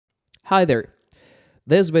Hi there.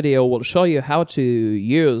 This video will show you how to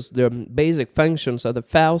use the basic functions of the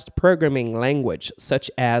Faust programming language,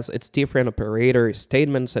 such as its different operators,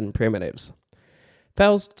 statements, and primitives.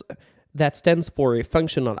 Faust, that stands for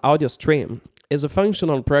Functional Audio Stream, is a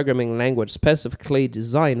functional programming language specifically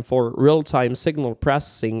designed for real-time signal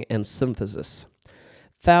processing and synthesis.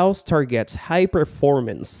 Faust targets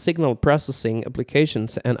high-performance signal processing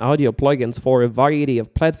applications and audio plugins for a variety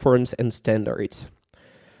of platforms and standards.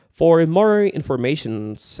 For more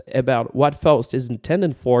information about what Faust is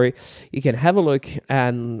intended for, you can have a look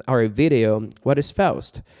at our video, What is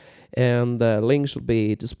Faust? And the link should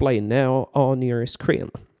be displayed now on your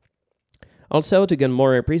screen. Also, to get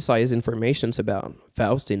more precise information about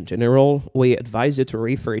Faust in general, we advise you to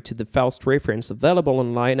refer to the Faust reference available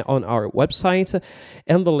online on our website,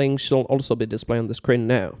 and the link should also be displayed on the screen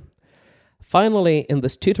now. Finally, in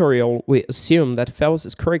this tutorial, we assume that Faust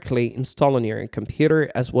is correctly installed on your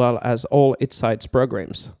computer as well as all its side's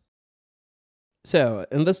programs. So,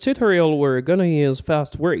 in this tutorial, we're going to use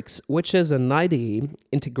FaustWorks, which is an IDE,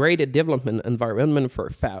 integrated development environment for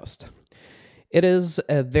Faust. It is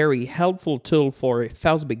a very helpful tool for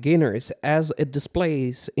Faust beginners as it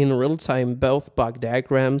displays in real time both block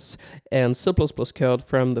diagrams and C++ code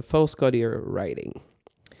from the Faust code you're writing.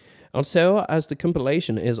 Also, as the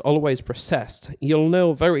compilation is always processed, you'll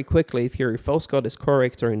know very quickly if your Faust code is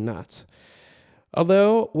correct or not.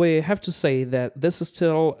 Although, we have to say that this is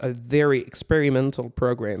still a very experimental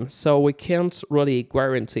program, so we can't really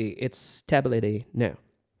guarantee its stability now.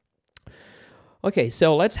 Okay,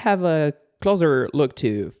 so let's have a closer look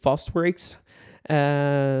to FaustWorks.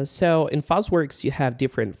 So in FaustWorks, you have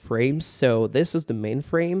different frames. So this is the main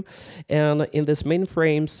frame, and in this main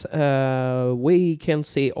frames, we can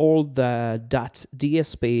see all the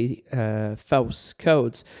 .dsp Faust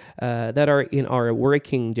codes that are in our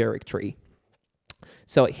working directory.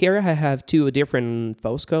 So here I have two different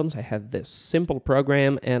Faust codes. I have this simple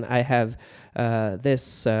program, and I have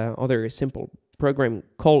this other simple program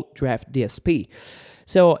called draft DSP.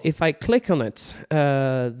 So if I click on it,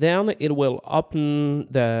 then it will open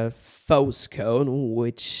the Faust code,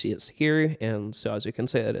 which is here. And so as you can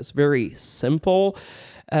see, it is very simple.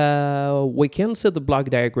 We can see the block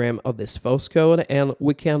diagram of this Faust code, and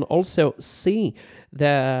we can also see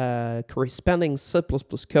the corresponding C++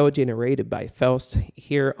 code generated by Faust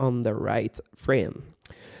here on the right frame.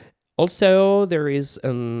 Also, there is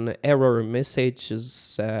an error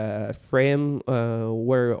messages frame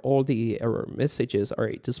where all the error messages are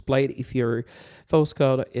displayed if your Faust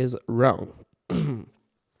code is wrong.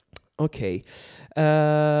 Okay,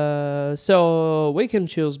 so we can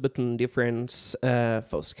choose between different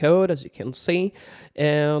Faust code, as you can see,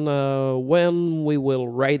 and when we will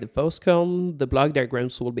write the Faust code, the block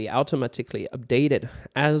diagrams will be automatically updated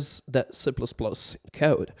as the C++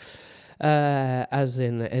 code. As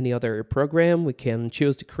in any other program, we can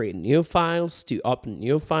choose to create new files, to open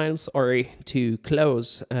new files, or to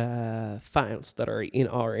close files that are in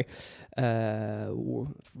our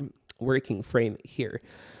working frame here.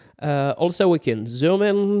 Also, we can zoom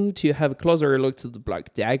in to have a closer look to the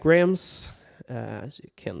block diagrams, as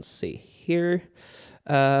you can see here.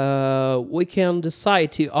 We can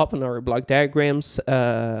decide to open our block diagrams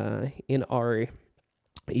in our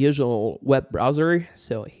usual web browser.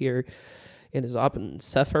 So here it is open in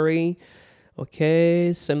Safari.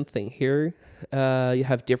 Okay, same thing here. You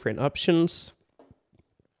have different options.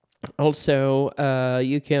 Also,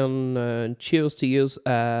 you can choose to use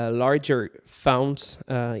a larger font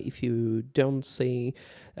if you don't see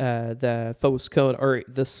the Faust code or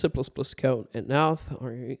the C++ code enough,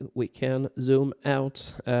 or we can zoom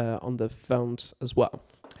out on the font as well.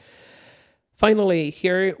 Finally,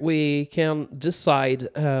 here we can decide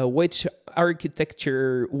which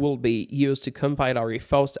architecture will be used to compile our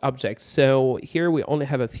Faust objects. So here we only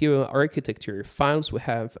have a few architecture files. We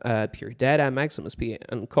have Pure Data, Maximus P,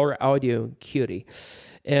 and Core Audio Qt.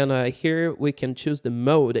 And here we can choose the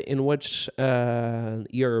mode in which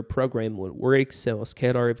your program will work. So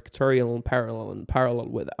scalar, vectorial, parallel, and parallel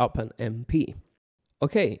with OpenMP.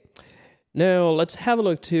 Okay. Now let's have a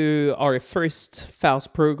look to our first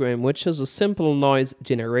Faust program, which is a simple noise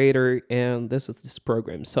generator, and this is this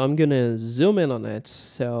program. So I'm gonna zoom in on it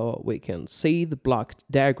so we can see the block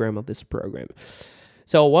diagram of this program.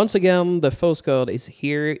 So once again, the Faust code is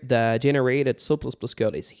here, the generated C++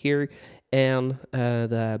 code is here, and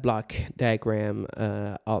the block diagram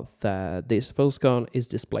of this Faust code is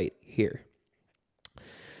displayed here.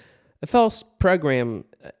 A Faust program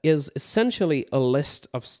is essentially a list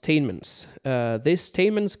of statements. These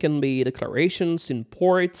statements can be declarations,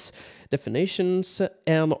 imports, definitions,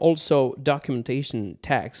 and also documentation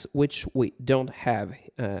tags, which we don't have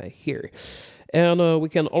here. And we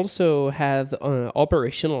can also have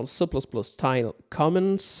operational C++ style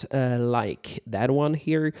comments like that one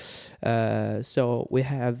here. So we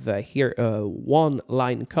have here a one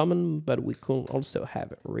line comment, but we could also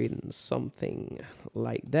have written something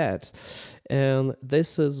like that. And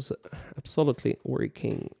this is absolutely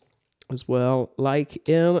working as well, like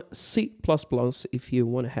in C++ if you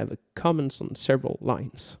want to have a comments on several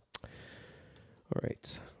lines. All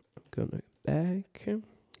right, I'm gonna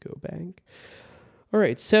go back. All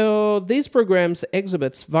right, so these programs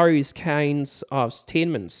exhibits various kinds of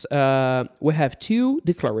statements. We have two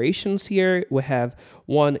declarations here. We have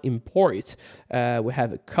one import, we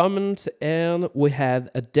have a comment, and we have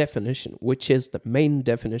a definition, which is the main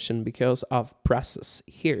definition because of process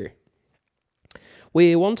here.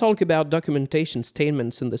 We won't talk about documentation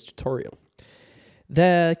statements in this tutorial.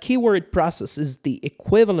 The keyword process is the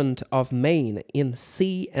equivalent of main in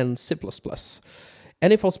C and C++.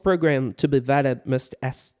 Any Faust program to be valid must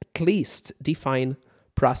at least define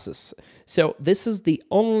process. So this is the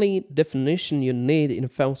only definition you need in a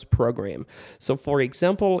Faust program. So for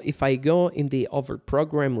example, if I go in the other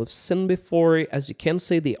program we've seen before, as you can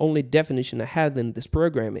see, the only definition I have in this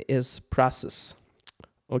program is process.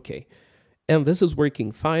 Okay, and this is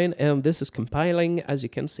working fine, and this is compiling, as you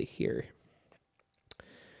can see here.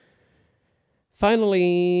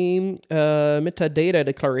 Finally, metadata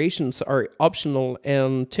declarations are optional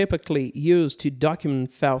and typically used to document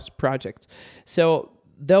Faust projects. So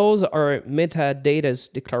those are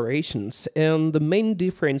metadata declarations, and the main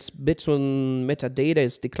difference between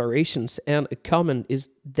metadata declarations and a comment is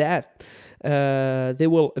that they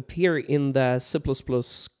will appear in the C++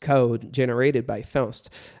 code generated by Faust,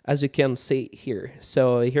 as you can see here.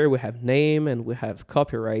 So here we have name and we have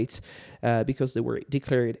copyright because they were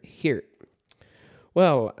declared here.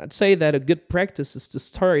 Well, I'd say that a good practice is to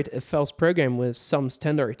start a Faust program with some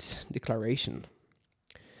standard declaration.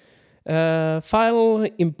 File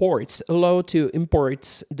imports allow to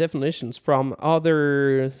import definitions from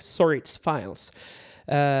other source files.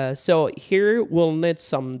 So here we'll need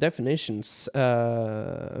some definitions.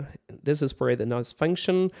 This is for the noise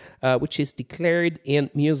function, which is declared in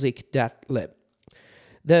music.lib.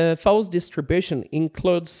 The Faust distribution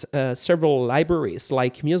includes several libraries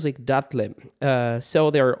like music.lib,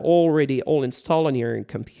 so they're already all installed on your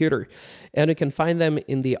computer, and you can find them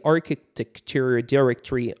in the architecture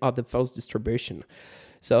directory of the Faust distribution.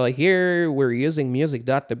 So here we're using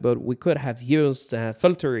music.lib, but we could have used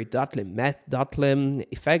filter.lib, math.lib,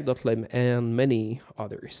 effect.lib, and many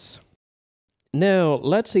others. Now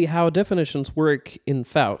let's see how definitions work in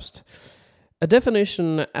Faust. A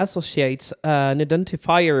definition associates an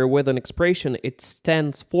identifier with an expression it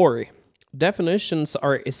stands for. Definitions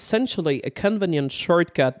are essentially a convenient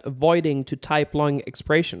shortcut avoiding to type long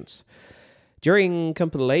expressions. During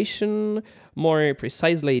compilation, more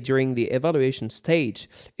precisely during the evaluation stage,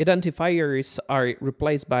 identifiers are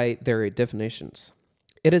replaced by their definitions.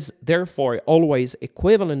 It is therefore always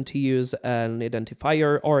equivalent to use an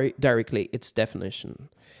identifier or directly its definition.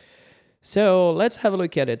 So let's have a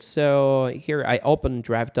look at it. So here I open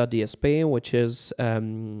draft.dsp, which is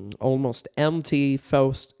almost empty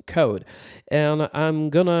Faust code. And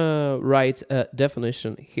I'm gonna write a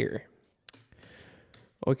definition here.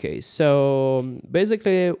 Okay, so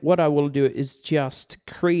basically what I will do is just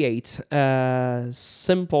create a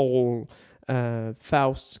simple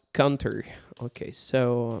Faust counter. Okay,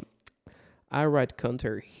 so I write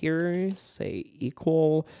counter here, say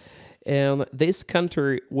equal. And this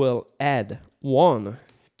counter will add 1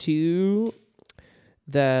 to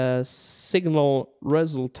the signal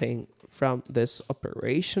resulting from this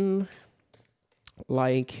operation,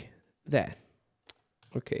 like that.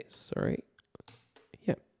 Okay, sorry.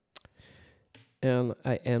 Yeah. And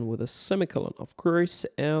I end with a semicolon, of course,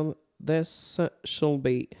 and this should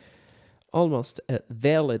be almost a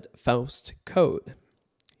valid Faust code.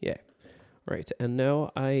 Yeah. Right, and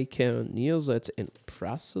now I can use it in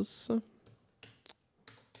process.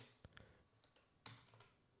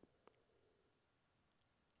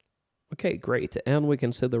 Okay, great, and we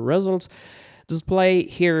can see the results display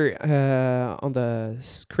here on the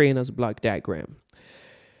screen as a block diagram.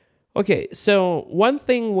 Okay, so one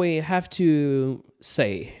thing we have to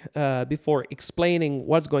say before explaining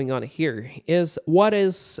what's going on here is what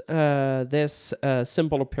is this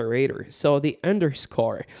simple operator. So the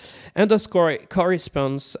underscore. Underscore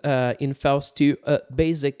corresponds in Faust to a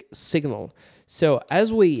basic signal. So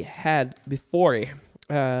as we had before,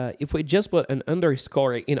 if we just put an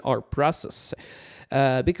underscore in our process,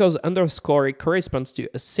 Because underscore corresponds to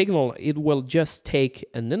a signal, it will just take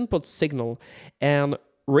an input signal and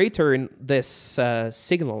return this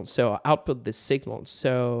signal, so output this signal.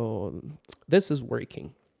 So this is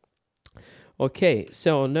working. Okay,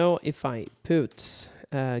 so now if I put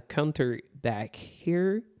counter back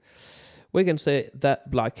here, we can say that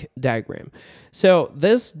block diagram. So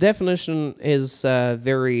this definition is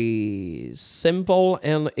very simple,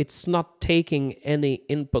 and it's not taking any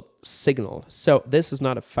input signal. So this is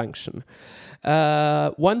not a function.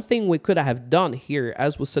 One thing we could have done here,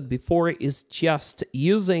 as we said before, is just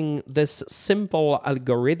using this simple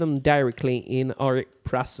algorithm directly in our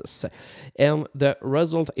process, and the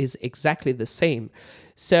result is exactly the same.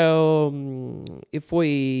 So if we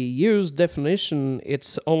use definition,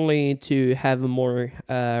 it's only to have a more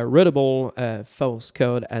readable Faust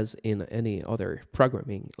code as in any other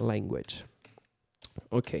programming language.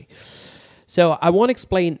 Okay. So I won't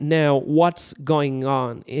explain now what's going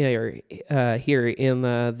on here in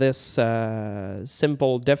this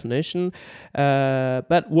simple definition,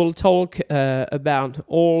 but we'll talk about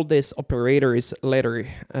all these operators later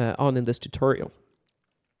on in this tutorial.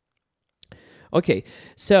 Okay,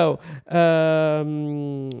 so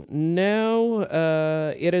now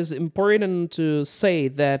it is important to say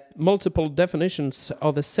that multiple definitions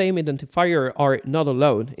of the same identifier are not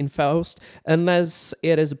allowed in Faust unless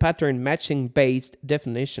it is a pattern matching based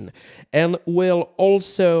definition. And we'll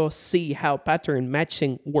also see how pattern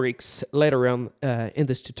matching works later on in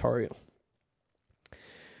this tutorial.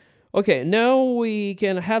 Okay, now we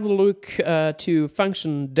can have a look to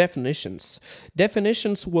function definitions.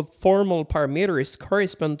 Definitions with formal parameters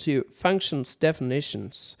correspond to functions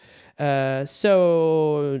definitions.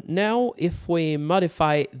 So now if we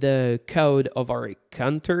modify the code of our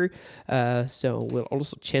counter, so we'll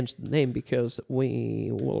also change the name because we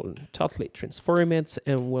will totally transform it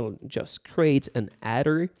and we'll just create an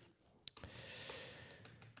adder.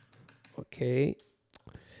 Okay.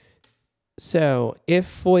 So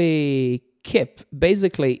if we keep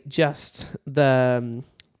basically just the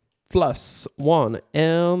 +1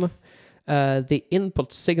 and the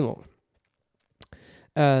input signal,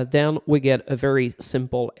 then we get a very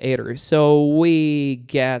simple adder. So we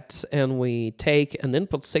get and we take an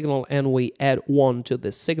input signal and we add 1 to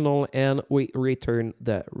the signal and we return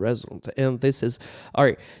the result. And this is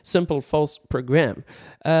our simple Faust program.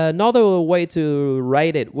 Another way to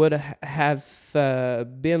write it would have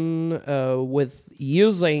been with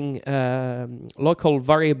using local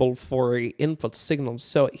variable for input signals.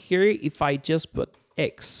 So here, if I just put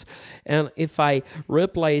X, and if I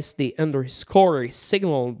replace the underscore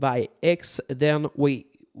signal by X, then we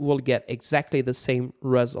will get exactly the same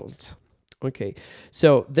result. Okay,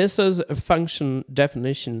 so this is a function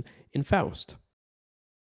definition in Faust.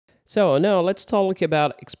 So now let's talk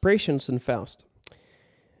about expressions in Faust.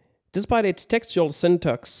 Despite its textual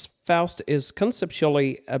syntax, Faust is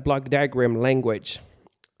conceptually a block diagram language.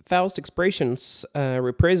 Faust expressions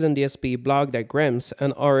represent DSP block diagrams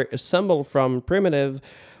and are assembled from primitive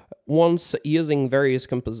ones using various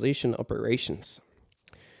composition operations.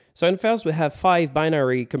 So in Faust we have 5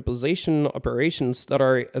 binary composition operations that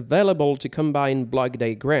are available to combine block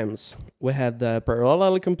diagrams. We have the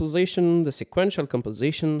parallel composition, the sequential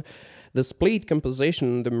composition, the split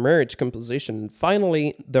composition, the merge composition,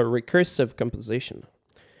 finally the recursive composition.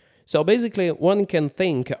 So basically, one can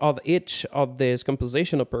think of each of these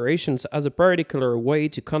composition operations as a particular way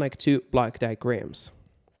to connect two block diagrams.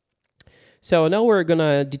 So now we're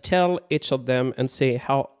gonna detail each of them and see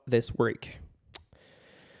how this works.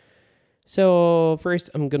 So first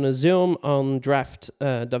I'm gonna zoom on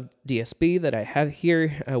draft.dsp that I have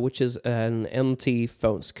here, which is an NT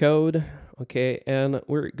Faust code. Okay, and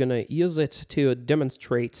we're gonna use it to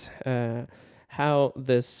demonstrate how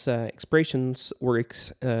this expressions work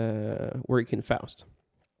in Faust.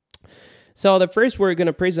 So the first we're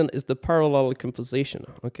gonna present is the parallel composition.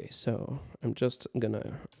 Okay, so I'm just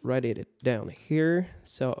gonna write it down here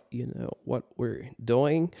so you know what we're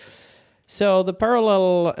doing. So the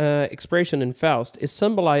parallel expression in Faust is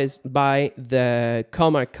symbolized by the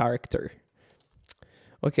comma character.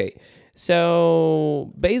 Okay,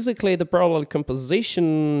 so basically the parallel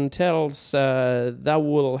composition tells that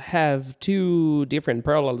we'll have two different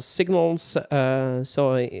parallel signals.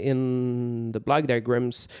 So in the block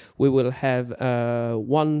diagrams, we will have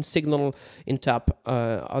one signal in top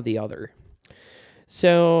of the other.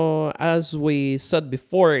 So as we said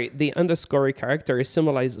before, the underscore character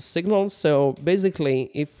symbolizes signals. So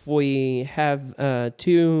basically, if we have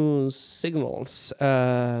two signals,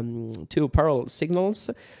 two parallel signals,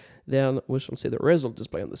 then we shall see the result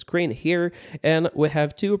display on the screen here. And we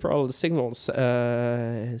have two parallel signals.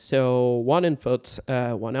 So one input,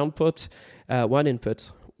 one output, one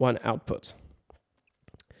input, one output.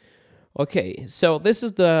 Okay, so this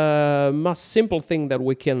is the most simple thing that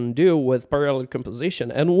we can do with parallel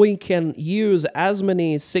composition, and we can use as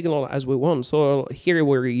many signals as we want. So here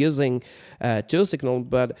we're using 2 signals,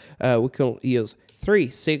 but we can use 3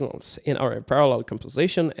 signals in our parallel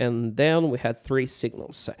composition, and then we had 3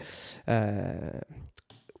 signals.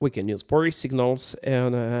 We can use 4 signals,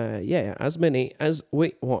 and yeah, as many as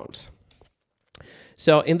we want.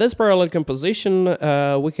 So in this parallel composition,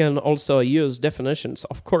 we can also use definitions,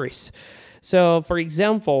 of course. So for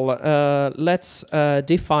example, let's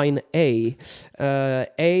define A.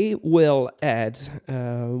 A will add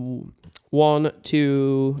 1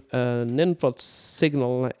 to an input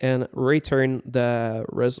signal and return the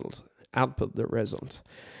result, output the result.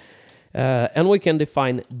 And we can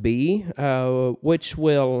define B, which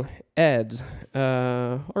will add,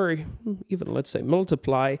 or even let's say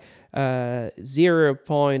multiply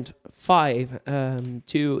 0.5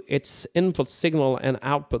 to its input signal and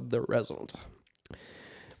output the result.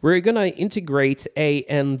 We're gonna integrate A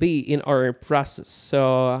and B in our process.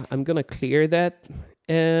 So I'm gonna clear that,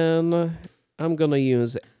 and I'm gonna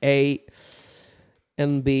use A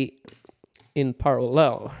and B in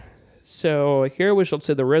parallel. So here we shall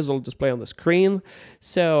see the result display on the screen.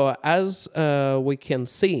 So as we can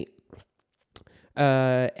see,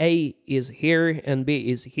 A is here and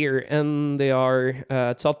B is here, and they are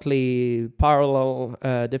totally parallel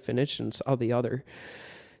definitions of the other.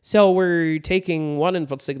 So we're taking one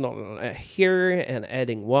input signal here and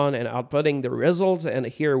adding 1 and outputting the result, and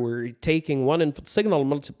here we're taking one input signal,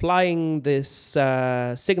 multiplying this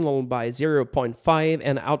signal by 0.5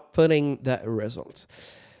 and outputting the result.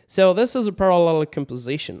 So this is a parallel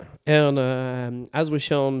composition, and as we've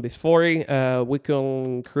shown before, we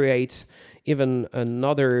can create even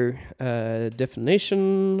another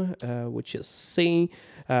definition, which is C,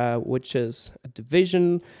 which is a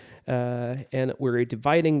division, and we're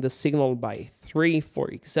dividing the signal by 3, for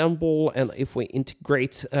example, and if we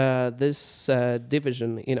integrate this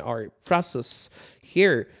division in our process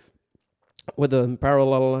here, with a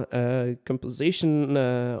parallel composition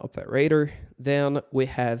operator, then we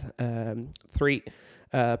have 3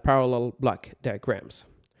 parallel block diagrams.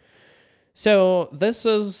 So this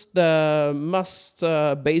is the most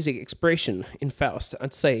basic expression in Faust,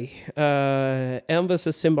 I'd say, and this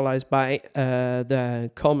is symbolized by the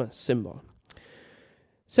comma symbol.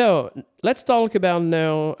 So let's talk about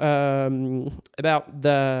now about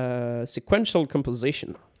the sequential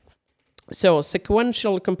composition. So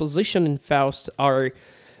sequential composition in Faust are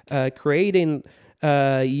creating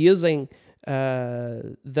using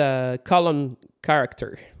the column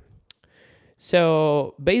character.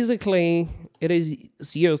 So basically it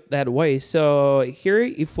is used that way. So here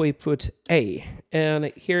if we put A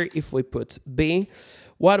and here if we put B,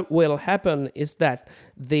 what will happen is that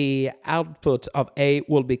the output of A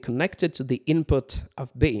will be connected to the input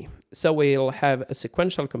of B. So we'll have a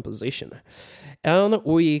sequential composition. And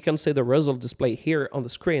we can see the result display here on the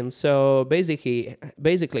screen. So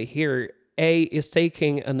basically here, A is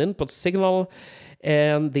taking an input signal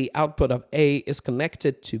and the output of A is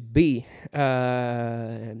connected to B.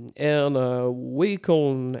 And we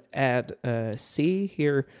can add C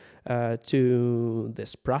here to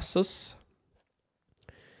this process.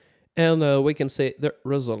 And we can see the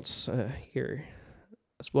results here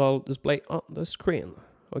as well display on the screen.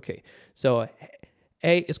 Okay, so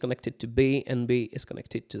A is connected to B and B is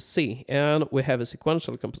connected to C, and we have a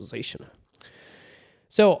sequential composition.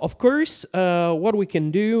 So, of course, what we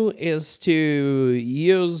can do is to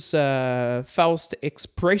use Faust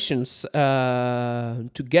expressions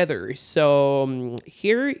together. So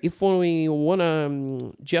here, if we want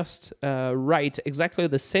to just write exactly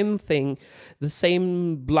the same thing, the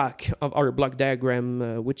same block of our block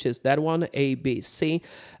diagram, which is that one, A, B, C,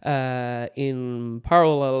 in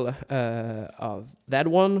parallel of that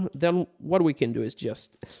one, then what we can do is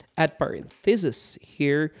just add parentheses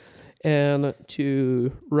here, and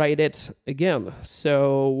to write it again.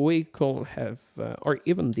 So we can have, or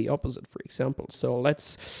even the opposite, for example. So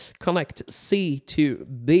let's connect C to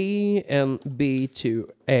B and B to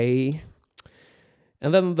A.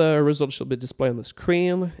 And then the result should be displayed on the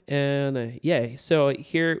screen. And yeah, so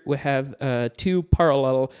here we have 2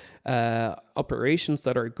 parallel operations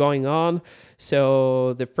that are going on.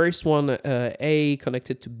 So the first one, A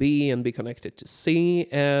connected to B and B connected to C.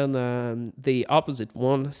 And the opposite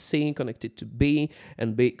one, C connected to B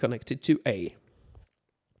and B connected to A.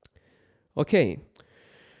 Okay.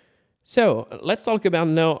 So let's talk about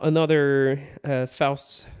now another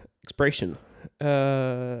Faust expression.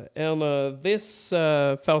 And this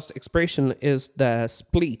Faust expression is the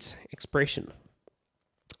split expression.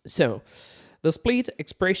 So the split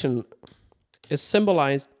expression is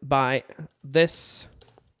symbolized by this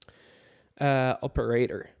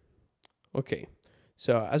operator. Okay,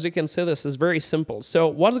 so as you can see, this is very simple. So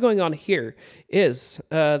what's going on here is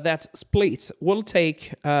that split will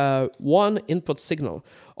take one input signal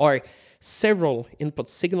or several input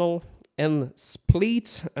signal and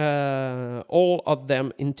split all of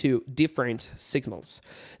them into different signals.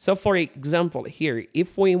 So for example here,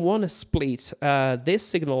 if we want to split this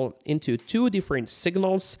signal into two different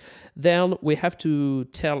signals, then we have to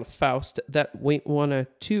tell Faust that we want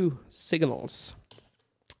two signals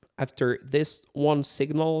after this one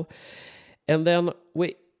signal, and then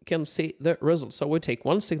we can see the result. So we take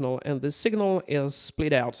one signal, and the signal is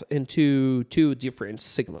split out into two different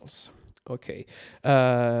signals. Okay,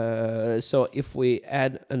 so if we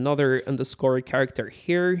add another underscore character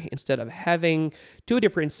here, instead of having two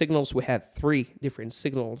different signals, we have three different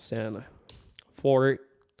signals, and four,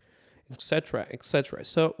 etc., etc.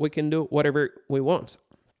 So we can do whatever we want.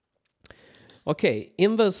 Okay,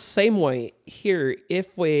 in the same way here,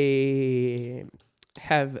 if we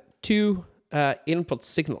have two input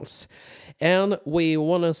signals and we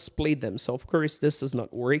want to split them, so of course this is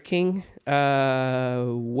not working,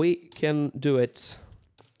 we can do it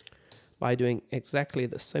by doing exactly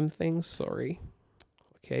the same thing. Sorry.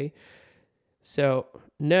 Okay, so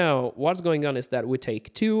now what's going on is that we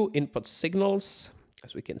take two input signals,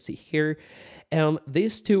 as we can see here, and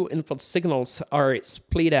these two input signals are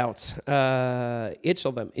split out, each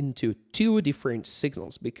of them into two different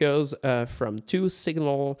signals, because from two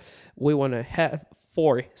signals we want to have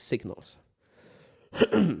four signals.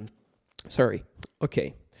 Sorry.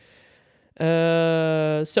 Okay.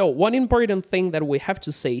 So one important thing that we have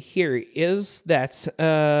to say here is that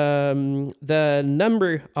the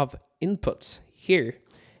number of inputs here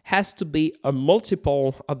has to be a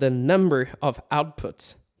multiple of the number of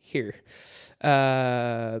outputs here.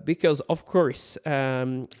 Because of course,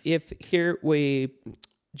 if here we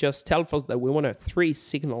just tell us that we want three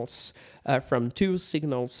signals from two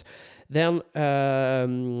signals, then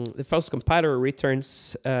the Faust compiler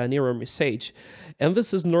returns an error message. And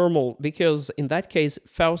this is normal because in that case,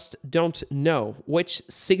 Faust don't know which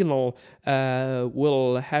signal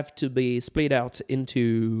will have to be split out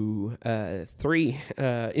into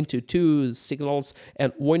into two signals,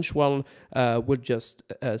 and which one would just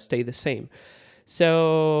stay the same.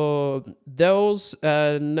 So those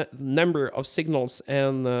number of signals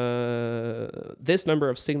and this number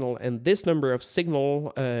of signal and this number of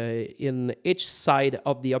signal in each side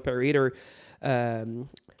of the operator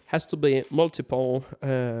has to be multiple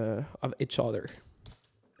of each other.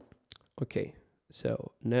 Okay,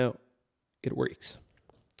 so now it works.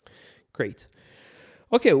 Great.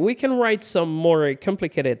 Okay, we can write some more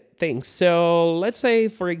complicated things. So let's say,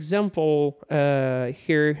 for example,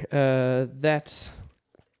 here that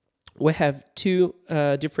we have two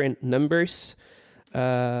different numbers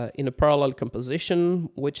in a parallel composition,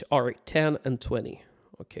 which are 10 and 20.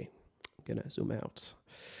 Okay, I'm gonna zoom out.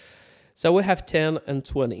 So we have 10 and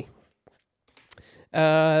 20.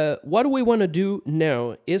 What we want to do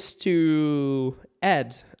now is to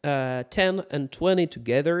add 10 and 20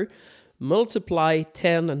 together, multiply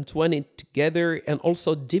 10 and 20 together, and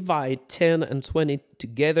also divide 10 and 20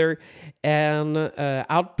 together, and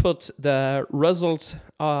output the result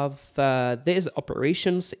of these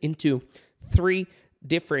operations into three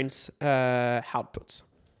different outputs.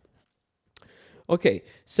 Okay,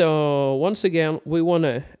 so once again, we want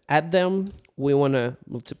to add them, we want to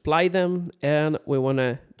multiply them, and we want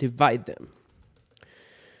to divide them.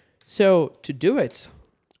 So to do it,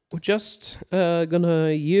 we're just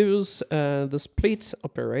gonna use the split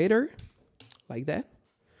operator like that,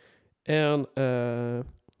 and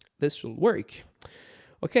this should work.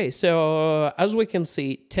 Okay, so as we can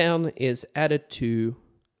see, 10 is added to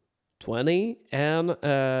 20, and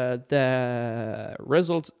the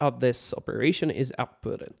result of this operation is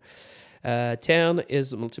outputted. 10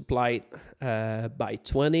 is multiplied by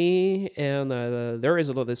 20, and the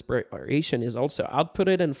result of this operation is also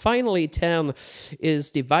outputted. And finally, 10 is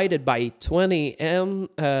divided by 20, and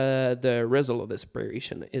the result of this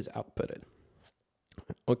operation is outputted.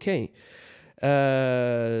 Okay.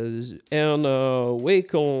 And we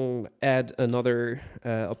can add another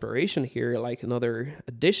operation here, like another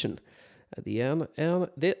addition at the end, and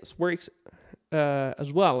this works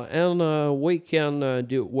as well, and we can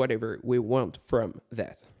do whatever we want from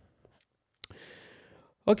that.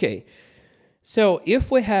 Okay, So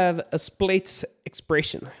if we have a split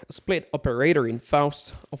expression, a split operator in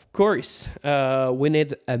Faust, of course, we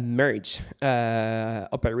need a merge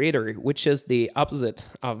operator, which is the opposite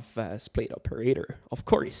of a split operator, of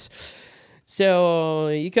course. So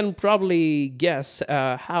you can probably guess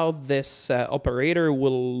how this operator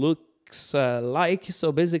will look like.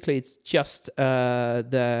 So basically, it's just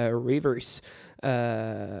the reverse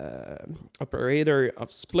operator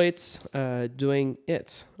of splits doing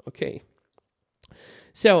it. Okay.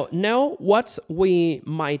 So now what we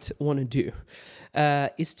might want to do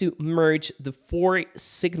is to merge the 4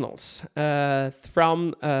 signals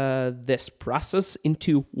from this process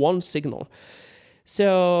into one signal.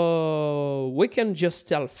 So we can just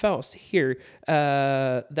tell Faust here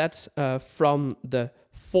that from the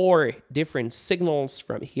 4 different signals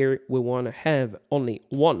from here, we want to have only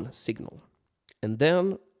one signal. And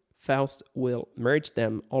then Faust will merge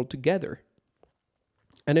them all together.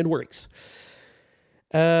 And it works.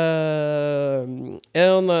 This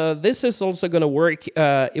is also going to work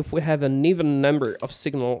if we have an even number of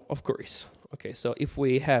signal, of course. Okay, so if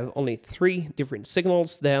we have only 3 different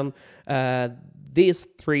signals, then these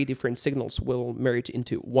 3 different signals will merge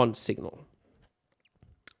into one signal.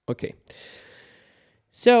 Okay.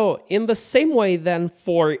 So in the same way then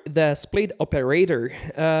for the split operator,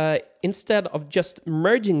 instead of just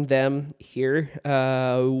merging them here,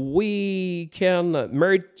 we can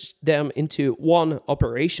merge them into one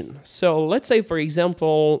operation. So let's say, for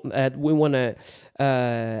example, that we want to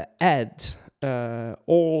add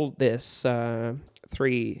all these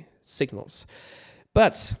 3 signals.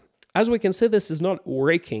 But as we can see, this is not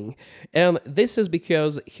working. And this is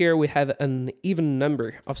because here we have an even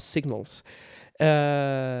number of signals.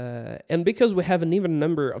 And because we have an even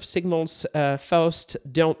number of signals, Faust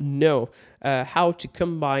don't know how to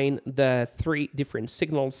combine the 3 different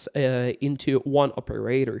signals into one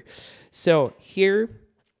operator. So here,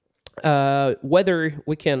 whether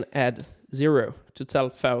we can add 0 to tell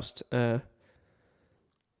Faust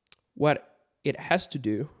what it has to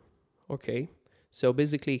do, okay. So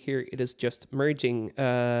basically here it is just merging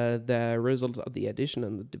the results of the addition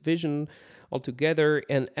and the division all together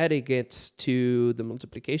and adding it to the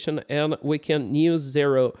multiplication, and we can use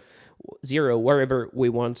 0 wherever we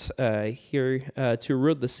want here to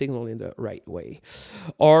route the signal in the right way.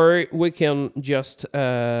 Or we can just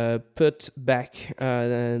put back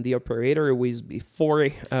the operator with before,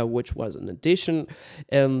 which was an addition,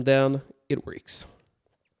 and then it works.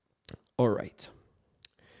 All right.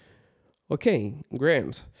 Okay,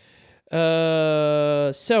 great.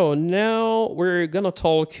 So now we're gonna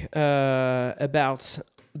talk about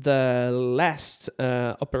the last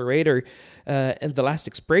operator and the last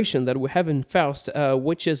expression that we have in Faust,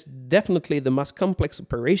 which is definitely the most complex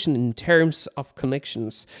operation in terms of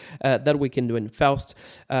connections that we can do in Faust,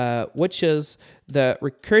 which is the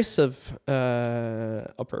recursive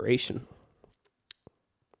operation.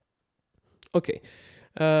 Okay.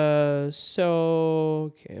 Okay,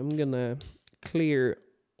 I'm gonna clear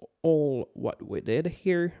all what we did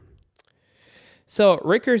here. So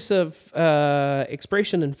recursive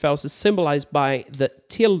expression in Faust is symbolized by the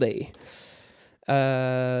tilde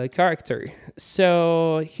character.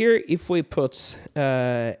 So here if we put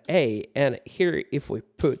A and here if we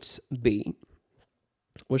put B,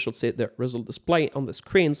 we should see the result display on the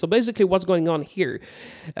screen. So basically what's going on here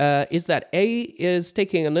is that A is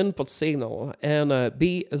taking an input signal and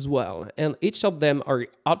B as well. And each of them are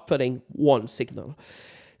outputting one signal.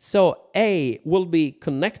 So A will be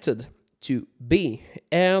connected to B,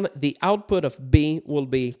 and the output of B will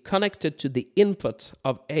be connected to the input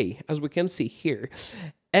of A, as we can see here.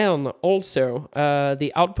 And also,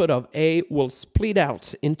 the output of A will split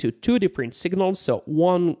out into 2 different signals, so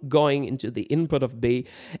one going into the input of B,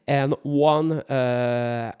 and one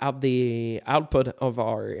at the output of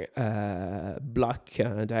our block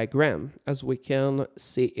diagram, as we can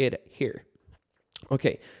see it here.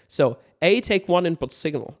 Okay, so A take one input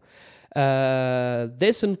signal.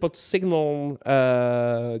 This input signal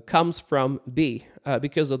comes from B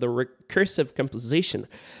because of the recursive composition.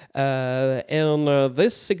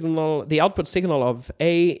 This signal, the output signal of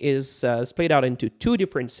A is split out into 2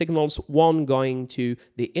 different signals, one going to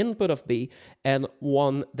the input of B and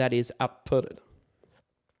one that is outputted.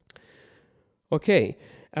 Okay.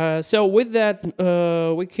 So with that,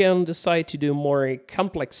 we can decide to do more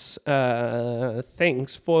complex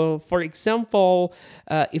things. For example,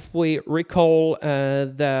 if we recall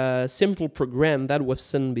the simple program that we've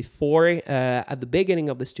seen before at the beginning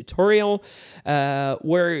of this tutorial,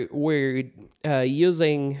 where we're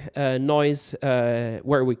using a noise,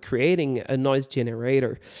 where we're creating a noise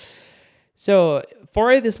generator. So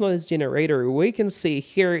for this noise generator, we can see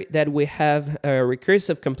here that we have a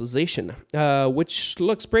recursive composition, which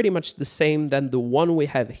looks pretty much the same than the one we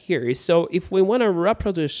have here. So if we want to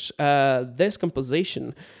reproduce this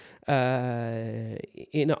composition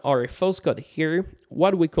in our Faust code here,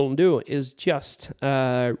 what we can do is just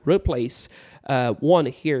replace 1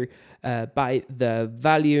 here by the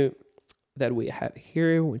value that we have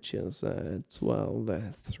here, which is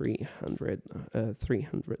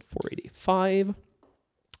 345.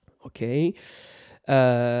 Okay,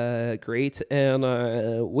 great.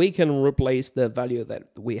 And we can replace the value that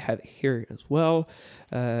we have here as well,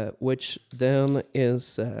 which then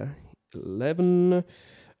is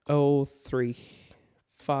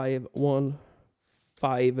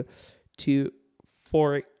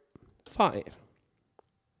 11,035,1,5,2,4,5.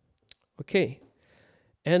 Okay.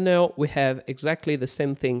 And now we have exactly the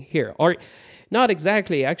same thing here, or not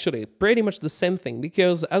exactly, actually, pretty much the same thing,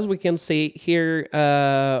 because as we can see here,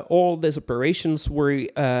 all these operations were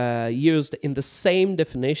used in the same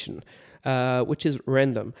definition, which is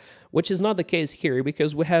random, which is not the case here,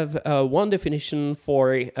 because we have one definition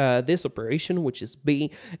for this operation, which is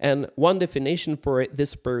B, and one definition for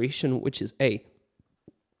this operation, which is A.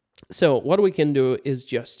 So what we can do is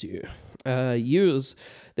just to use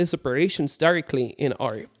these operations directly in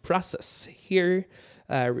our process here,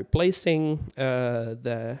 replacing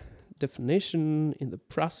the definition in the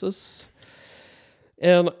process,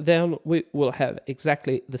 and then we will have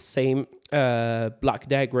exactly the same block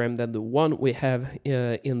diagram than the one we have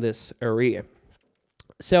in this area.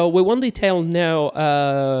 So we won't detail now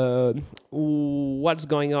what's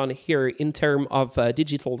going on here in terms of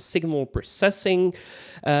digital signal processing,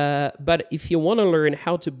 but if you want to learn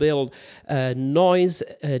how to build a noise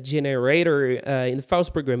generator in the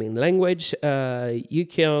Faust programming language, you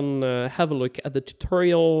can have a look at the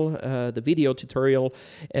tutorial, the video tutorial,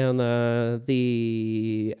 and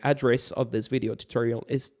the address of this video tutorial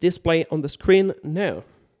is displayed on the screen now.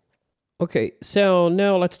 Okay, so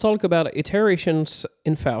now let's talk about iterations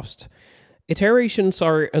in Faust. Iterations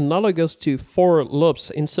are analogous to for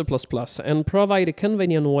loops in C++ and provide a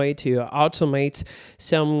convenient way to automate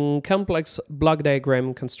some complex block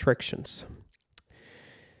diagram constructions.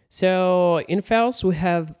 So in Faust, we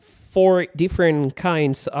have 4 different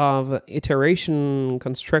kinds of iteration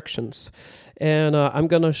constructions, and I'm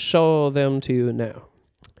gonna show them to you now.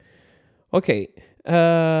 Okay.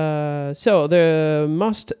 So the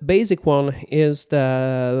most basic one is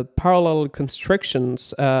the parallel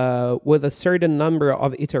constructions with a certain number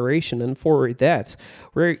of iteration, and for that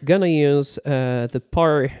we're gonna use the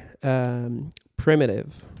par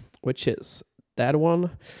primitive, which is that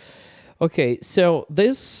one. Okay, so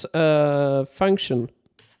this function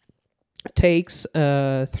takes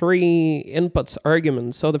 3 inputs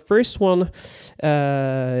arguments. So the first one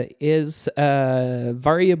is a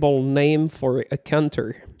variable name for a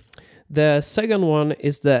counter. The second one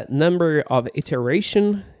is the number of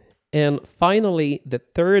iteration. And finally, the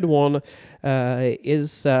third one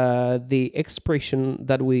is the expression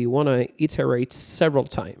that we want to iterate several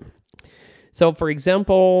times. So for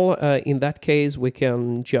example, in that case, we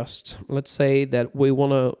can just, let's say that we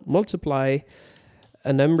want to multiply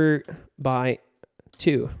a number by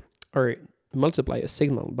 2, or multiply a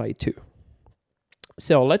signal by 2.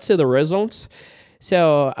 So let's see the results.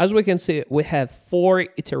 So as we can see, we have 4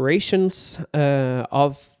 iterations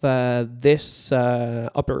of this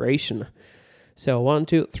operation. So 1,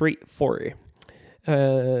 2, 3, 4.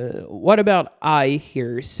 What about I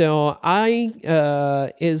here? So I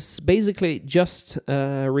is basically just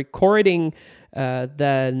recording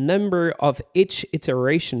the number of each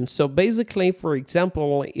iteration. So basically, for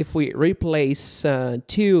example, if we replace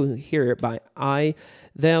 2 here by I,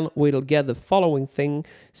 then we'll get the following thing.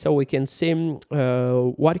 So we can see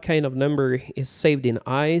what kind of number is saved in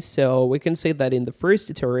I. So we can say that in the first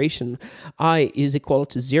iteration, I is equal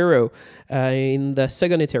to 0. In the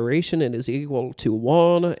second iteration, it is equal to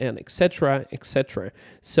 1, and etc., etc.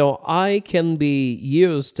 So I can be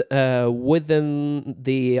used within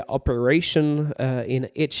the operation in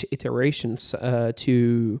each iterations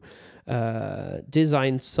to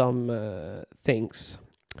design some things.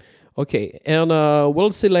 Okay, and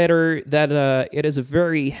we'll see later that it is a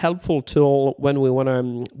very helpful tool when we want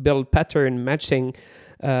to build pattern matching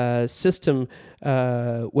system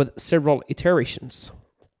with several iterations.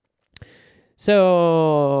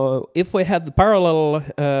 So if we have the parallel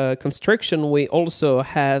construction, we also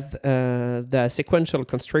have the sequential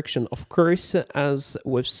construction, of course, as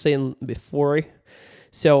we've seen before.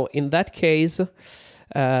 So in that case,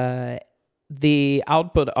 the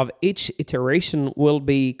output of each iteration will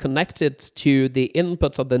be connected to the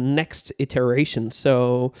input of the next iteration.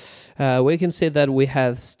 So we can say that we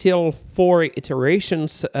have still 4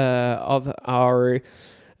 iterations of our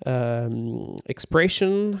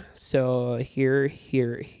expression. So here,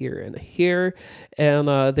 here, here, and here,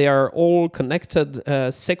 and they are all connected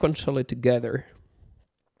sequentially together.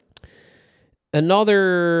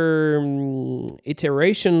 Another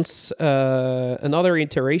iteration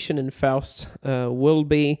in Faust will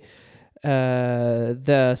be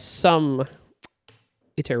the sum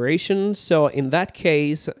iteration. So in that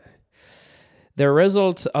case, the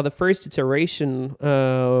result of the first iteration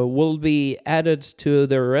will be added to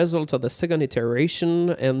the result of the second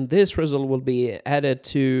iteration, and this result will be added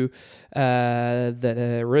to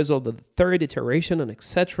the result of the third iteration, and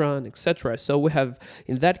etc. and etc. So we have,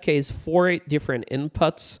 in that case, 4 different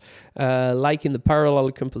inputs, like in the parallel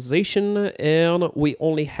composition, and we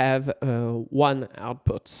only have 1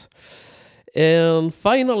 output. And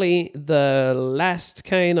finally, the last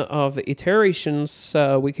kind of iterations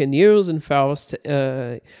we can use in Faust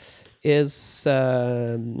is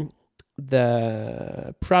the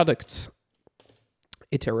product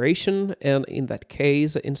iteration. And in that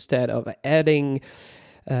case, instead of adding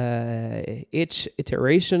each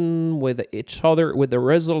iteration with each other, with the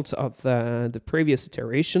result of the previous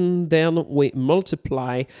iteration, then we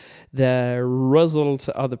multiply the result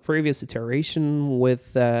of the previous iteration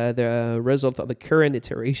with the result of the current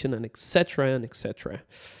iteration, and etc. and etc.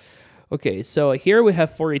 Okay, so here we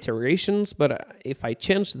have 4 iterations, but if I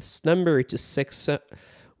change this number to 6,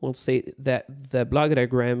 we'll see that the block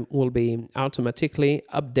diagram will be automatically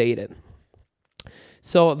updated.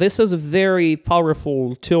 So this is a very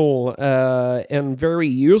powerful tool and very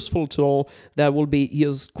useful tool that will be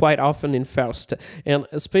used quite often in Faust, and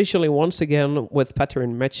especially once again with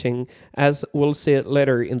pattern matching, as we'll see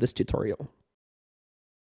later in this tutorial.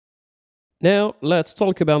 Now let's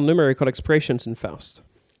talk about numerical expressions in Faust.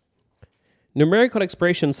 Numerical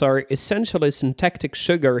expressions are essentially syntactic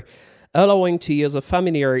sugar, allowing to use a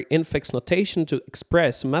familiar infix notation to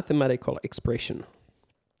express mathematical expression.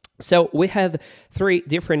 So we have 3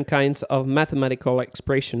 different kinds of mathematical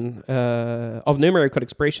expression, of numerical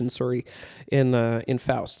expression, in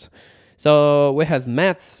Faust. So we have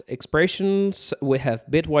math expressions, we have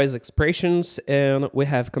bitwise expressions, and we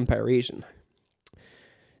have comparison.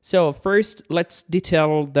 So first, let's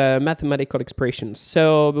detail the mathematical expressions.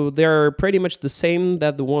 So they're pretty much the same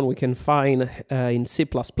that the one we can find in C++.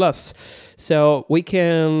 So we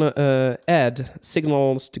can add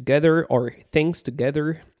signals together or things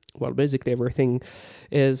together. Well, basically everything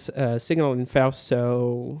is signal in Faust,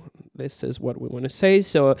 so this is what we want to say.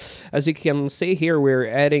 So as you can see here, we're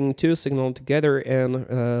adding 2 signals together, and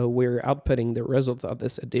we're outputting the result of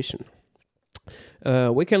this addition.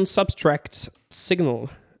 We can subtract signal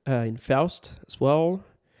in Faust as well.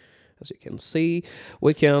 As you can see,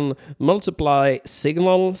 we can multiply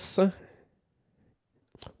signals.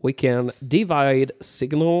 We can divide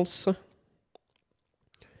signals.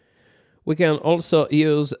 We can also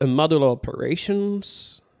use a modulo operation.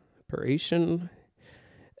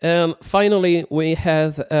 And finally, we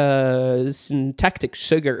have syntactic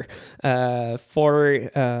sugar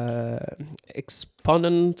for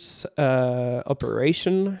exponent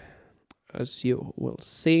operation, as you will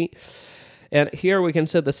see. And here we can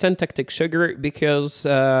say the syntactic sugar because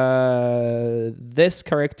this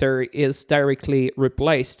character is directly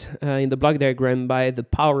replaced in the block diagram by the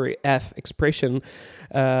power f expression,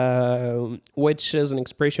 which is an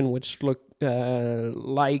expression which looks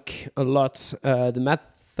like a lot the math.h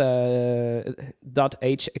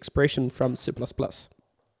expression from C++.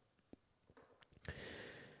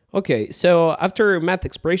 Okay, so after math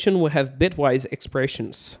expression, we have bitwise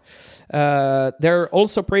expressions. They're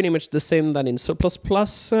also pretty much the same than in C++.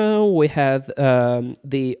 We have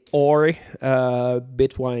the OR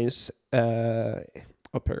bitwise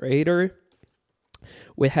operator.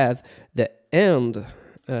 We have the AND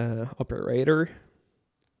operator.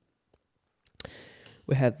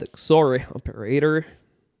 We have the XOR operator.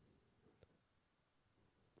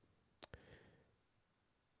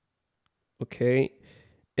 Okay,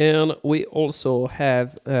 and we also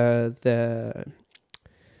have the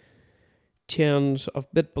change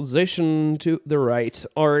of bit position to the right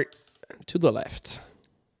or to the left.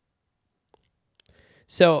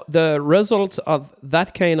 So the result of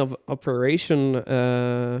that kind of operation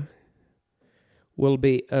will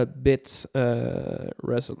be a bit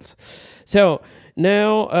result. So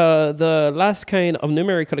now the last kind of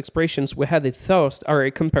numerical expressions we have in Faust are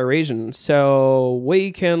a comparison. So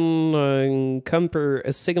we can compare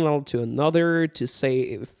a signal to another to say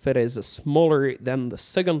if it is smaller than the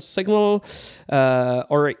second signal,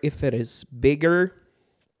 or if it is bigger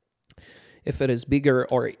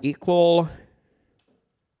or equal,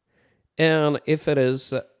 and if it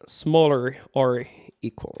is smaller or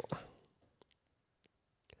equal.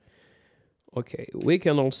 Okay, we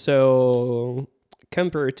can also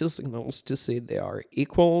compare two signals to see they are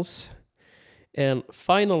equals, and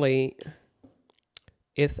finally,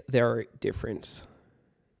 if they are different.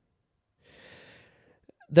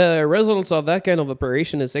 The results of that kind of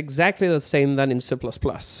operation is exactly the same than in C++.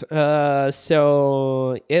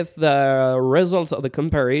 So if the results of the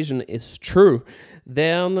comparison is true,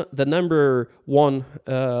 then the number 1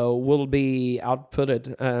 will be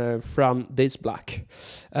outputted from this block.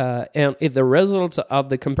 And if the result of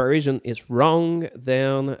the comparison is wrong,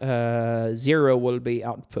 then 0 will be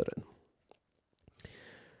outputted.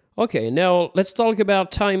 Okay, now let's talk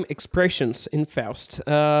about time expressions in Faust.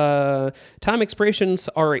 Time expressions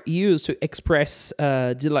are used to express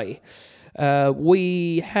delay.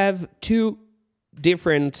 We have two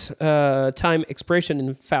different time expression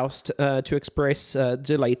in Faust to express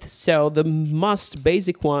delay. So the most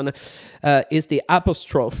basic one is the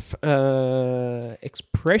apostrophe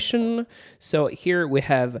expression. So here we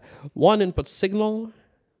have one input signal,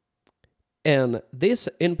 and this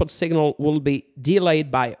input signal will be delayed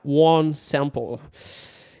by one sample.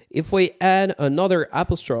 If we add another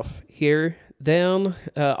apostrophe here, then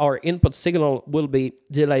our input signal will be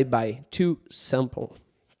delayed by 2 samples.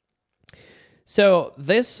 So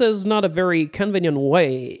this is not a very convenient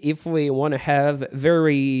way if we want to have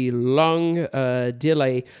very long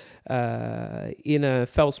delay in a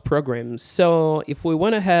Faust program. So if we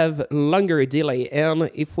want to have longer delay, and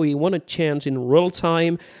if we want to change in real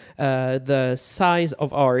time the size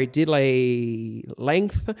of our delay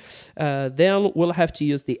length, then we'll have to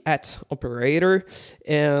use the @ operator,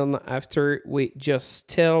 and after we just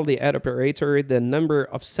tell the @ operator the number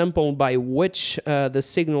of samples by which the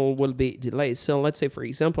signal will be delayed. So let's say, for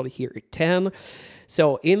example, here 10.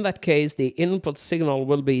 So in that case, the input signal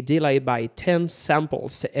will be delayed by 10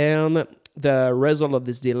 samples, and the result of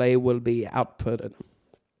this delay will be outputted.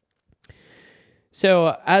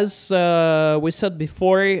 So as we said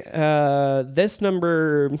before, this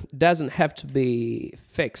number doesn't have to be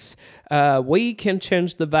fixed. We can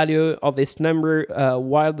change the value of this number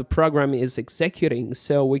while the program is executing.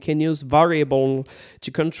 So we can use variable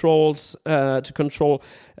to control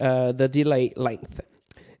the delay length.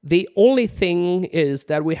 The only thing is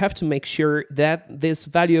that we have to make sure that this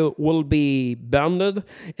value will be bounded,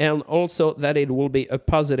 and also that it will be a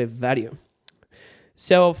positive value.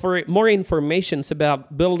 So for more information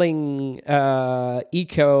about building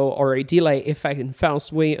echo or a delay effect in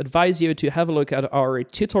Faust, we advise you to have a look at our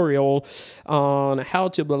tutorial on how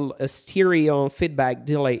to build a stereo feedback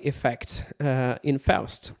delay effect in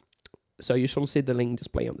Faust. So you shall see the link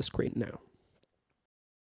displayed on the screen now.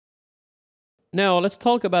 Now let's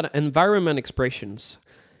talk about environment expressions.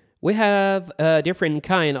 We have a different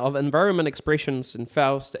kind of environment expressions in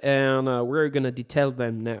Faust, and we're going to detail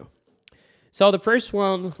them now. So the first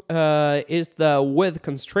one is the with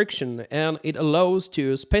constriction, and it allows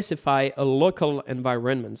to specify a local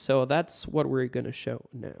environment. So that's what we're going to show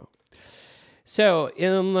now. So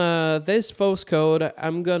in this Faust code,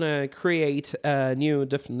 I'm going to create a new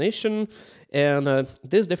definition, and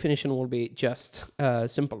this definition will be just a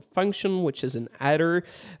simple function, which is an adder,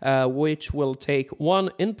 which will take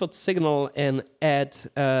one input signal and add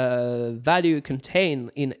value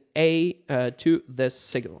contained in A to this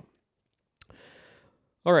signal.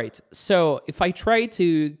 All right, so if I try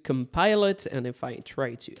to compile it, and if I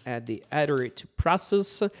try to add the adder to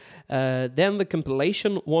process, then the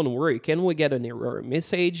compilation won't work, and we get an error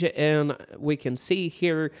message, and we can see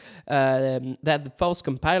here that the Faust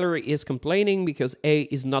compiler is complaining because A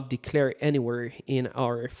is not declared anywhere in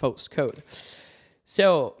our Faust code.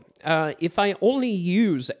 So if I only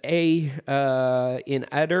use A in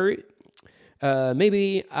adder,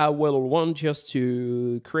 maybe I will want just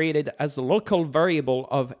to create it as a local variable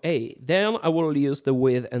of A. Then I will use the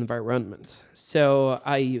with environment. So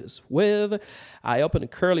I use with, I open a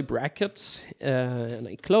curly bracket, and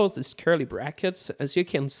I close this curly bracket. As you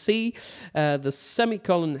can see, the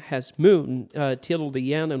semicolon has moved till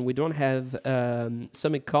the end, and we don't have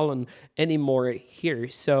semicolon anymore here.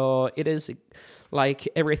 So it is like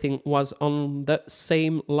everything was on the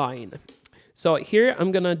same line. So here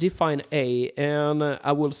I'm gonna define A, and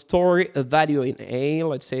I will store a value in A.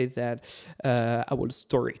 Let's say that I will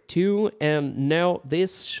store 2, and now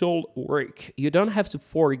this should work. You don't have to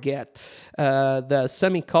forget the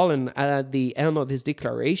semicolon at the end of this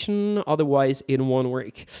declaration, otherwise it won't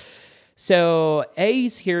work. So A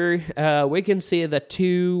is here. We can see that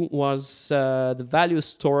 2 was the value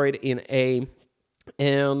stored in A,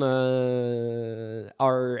 and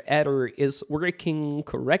our adder is working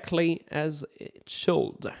correctly as it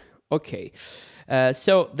should. Okay,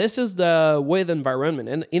 so this is the with environment,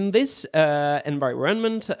 and in this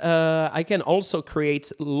environment I can also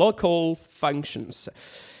create local functions.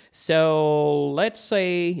 So let's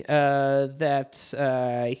say that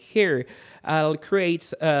here I'll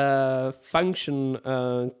create a function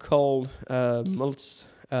called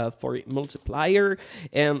for multiplier,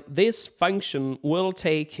 and this function will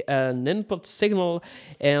take an input signal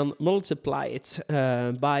and multiply it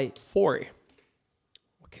by 4.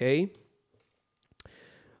 Okay.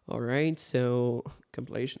 All right, so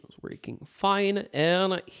compilation is working fine,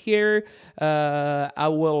 and here I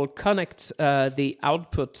will connect the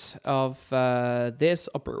output of this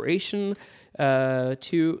operation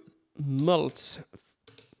to mult,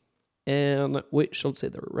 and we shall see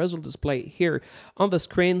the result display here on the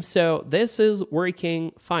screen. So this is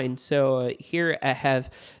working fine. So here I have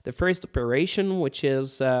the first operation, which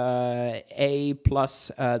is A plus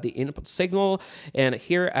the input signal, and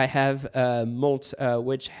here I have mult,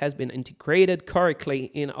 which has been integrated correctly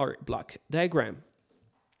in our block diagram.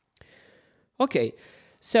 Okay.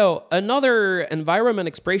 So another environment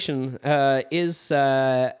expression is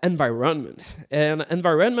environment. And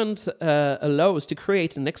environment allows to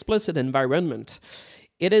create an explicit environment.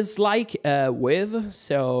 It is like with,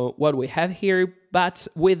 so what we have here, but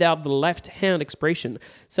without the left-hand expression.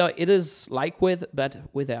 So it is like with, but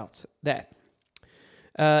without that.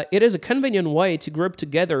 It is a convenient way to group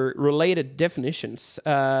together related definitions,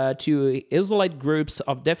 to isolate groups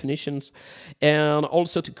of definitions, and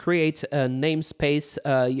also to create a namespace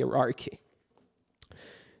hierarchy.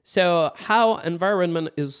 So how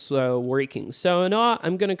environment is working. So now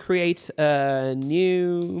I'm going to create a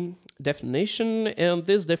new definition, and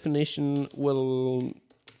this definition will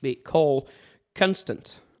be called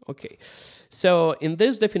constant. Okay. So in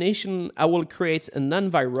this definition, I will create an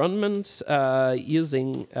environment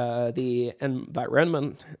using the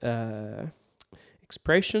environment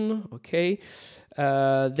expression, okay?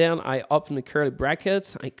 Then I open the curly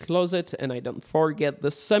bracket, I close it, and I don't forget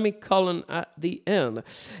the semicolon at the end.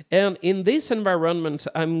 And in this environment,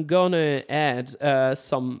 I'm gonna add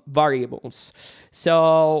some variables.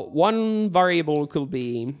 So one variable could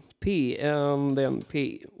be P, and then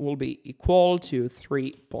P will be equal to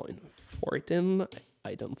 3.14.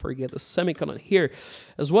 I don't forget the semicolon here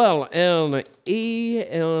as well. And E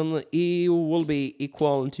will be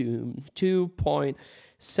equal to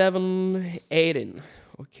 2.718.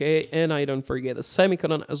 Okay, and I don't forget the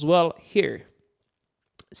semicolon as well here.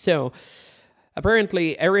 So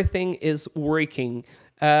apparently everything is working.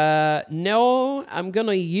 Now I'm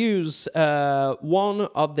gonna use one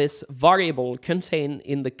of this variable contained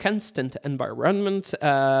in the constant environment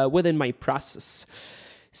within my process.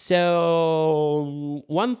 So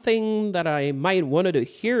one thing that I might want to do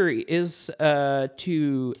here is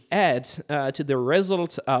to add to the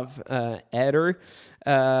result of adder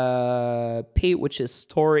P, which is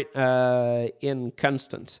stored in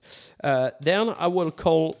constant. Then I will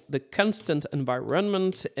call the constant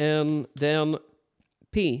environment, and then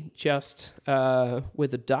P just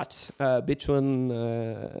with a dot between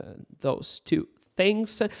those two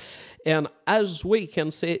things. And as we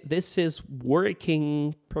can see, this is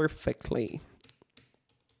working perfectly.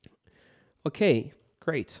 Okay,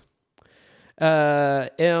 great.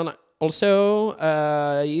 And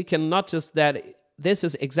also, you can notice that this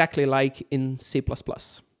is exactly like in C++.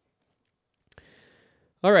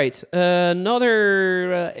 All right,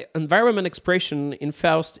 another environment expression in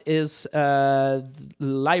Faust is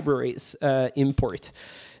libraries import.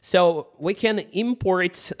 So we can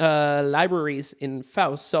import libraries in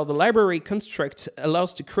Faust. So the library construct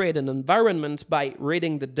allows to create an environment by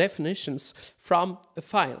reading the definitions from a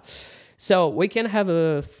file. So we can have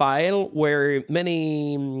a file where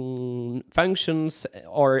many functions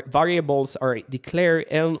or variables are declared,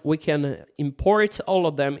 and we can import all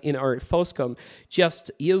of them in our Faust code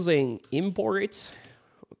just using import.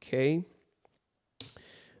 Okay.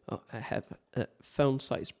 Oh, I have a font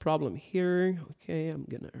size problem here. Okay, I'm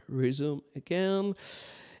gonna resume again.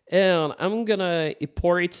 And I'm gonna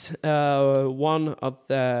import one of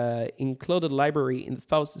the included library in the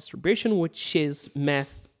Faust distribution, which is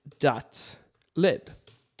math.lib.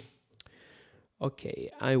 Okay,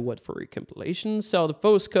 I wait for compilation. So the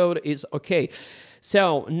Faust code is okay.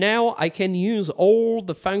 So now I can use all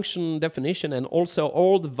the function definition and also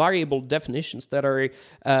all the variable definitions that are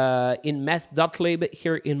in math.lib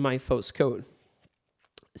here in my Faust code.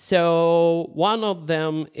 So one of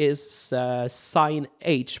them is sign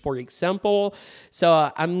h, for example. So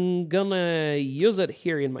I'm gonna use it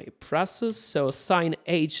here in my process. So sign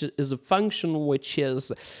h is a function which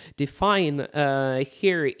is defined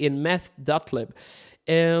here in math.lib,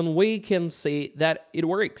 and we can see that it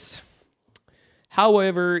works.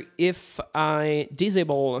 However, if I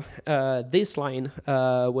disable this line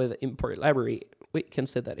with import library, we can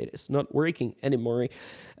see that it is not working anymore,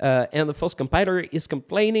 and the Faust compiler is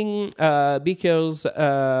complaining because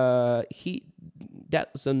he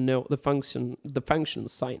doesn't know the function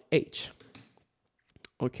sign h.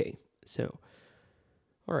 Okay, so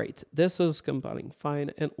all right, this is compiling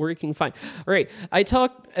fine and working fine. All right, I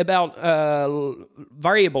talked about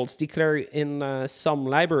variables declared in some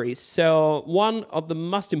libraries. So one of the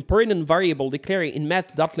most important variable declared in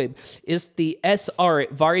math.lib is the SR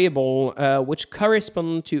variable, which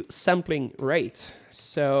corresponds to sampling rate.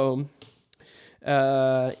 So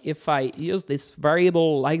if I use this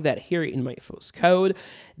variable like that here in my Faust code,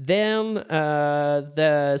 then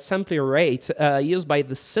the sampling rate used by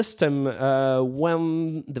the system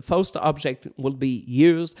when the Faust object will be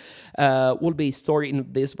used will be stored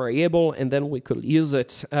in this variable, and then we could use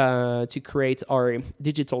it to create our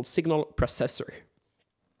digital signal processor.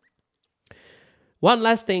 One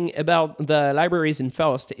last thing about the libraries in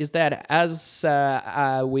Faust is that, as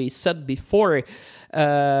we said before,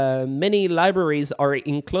 many libraries are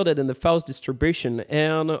included in the Faust distribution,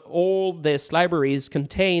 and all these libraries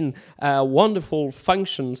contain wonderful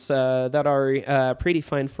functions that are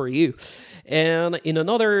predefined for you. And in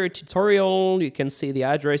another tutorial, you can see the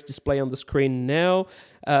address display on the screen now.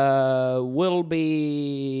 We'll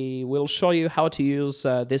show you how to use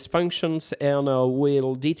these functions, and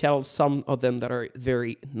we'll detail some of them that are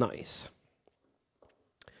very nice.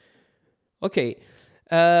 Okay,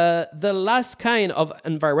 the last kind of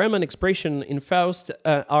environment expression in Faust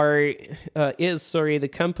is the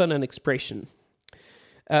component expression.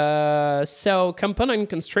 So component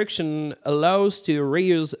construction allows to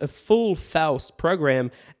reuse a full Faust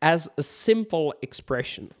program as a simple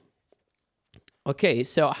expression. Okay,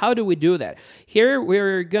 so how do we do that? Here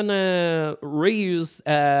we're gonna reuse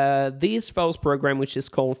this Faust program, which is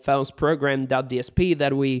called faustprogram.dsp,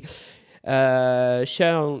 that we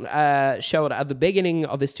showed at the beginning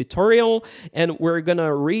of this tutorial, and we're gonna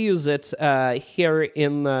reuse it here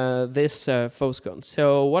in this Faust code.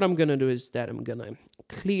 So what I'm gonna do is that I'm gonna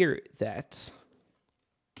clear that.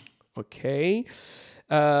 Okay,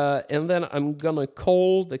 and then I'm gonna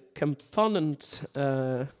call the component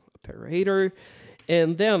operator,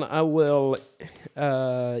 and then I will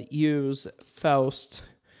use Faust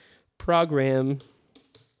program.dsp.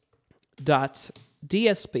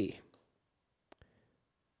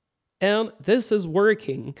 And this is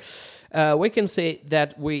working. We can say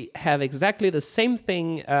that we have exactly the same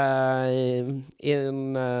thing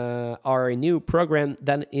in our new program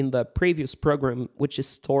than in the previous program, which is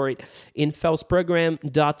stored in Faust program.dsp.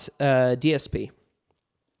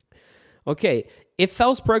 Okay, if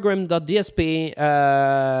Faust program.dsp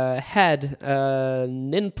had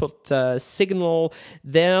an input signal,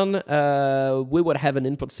 then we would have an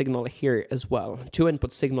input signal here as well. Two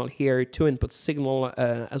input signal here, two input signal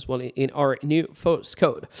as well in our new Faust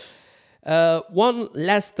code. One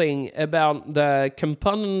last thing about the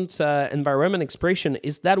component environment expression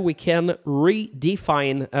is that we can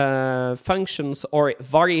redefine functions or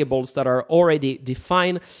variables that are already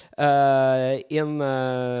defined in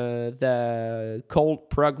the code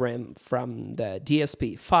program from the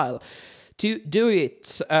DSP file. To do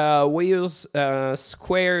it, we use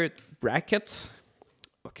square bracket,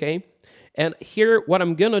 okay? And here, what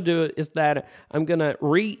I'm gonna do is that I'm gonna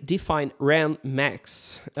redefine ran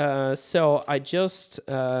max. So I just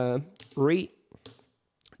redefine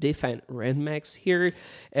ran max here,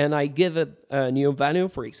 and I give it a new value,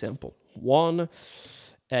 for example, 1.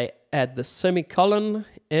 I add the semicolon,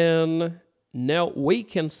 and now we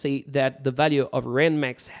can see that the value of ran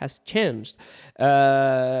max has changed.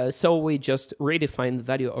 So we just redefine the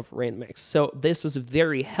value of ran max. So this is a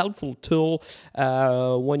very helpful tool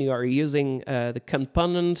when you are using the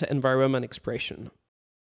component environment expression.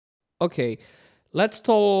 Okay, let's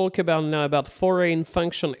talk now about foreign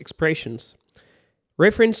function expressions.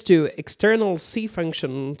 Reference to external C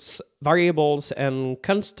functions, variables, and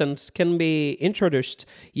constants can be introduced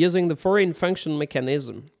using the foreign function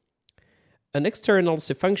mechanism. An external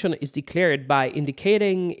C function is declared by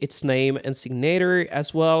indicating its name and signature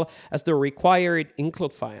as well as the required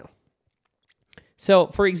include file. So,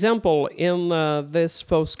 for example, in this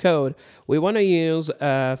Faust code, we want to use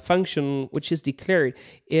a function which is declared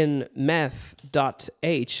in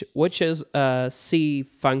math.h, which is a C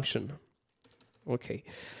function. Okay,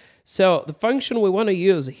 so the function we want to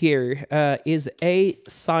use here is a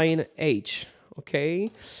sin h. Okay,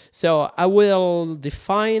 so I will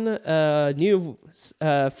define a new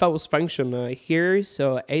Faust function here.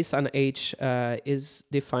 So a sin h is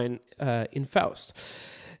defined in Faust.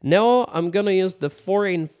 Now I'm gonna use the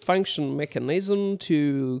foreign function mechanism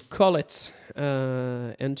to call it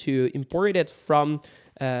and to import it from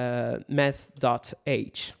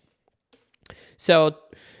math.h. So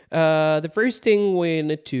the first thing we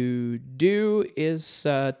need to do is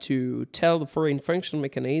to tell the foreign function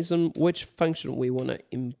mechanism which function we want to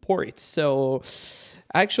import. So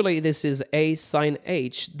actually this is a sin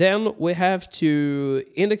h. Then we have to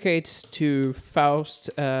indicate to Faust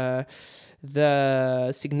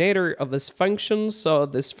the signature of this function. So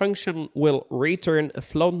this function will return a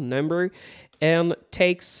float number and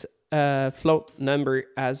takes a float number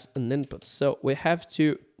as an input. So we have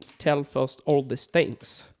to tell Faust all these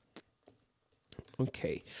things.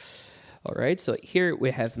 Okay, all right, so here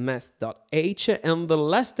we have math.h, and the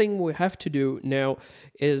last thing we have to do now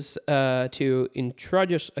is to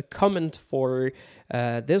introduce a comment for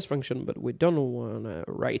this function, but we don't want to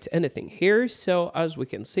write anything here. So as we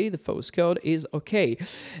can see, the Faust code is okay.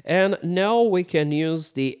 And now we can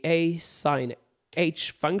use the a sin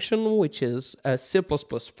h function, which is a C++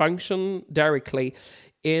 function, directly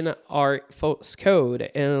in our Faust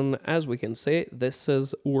code. And as we can see, this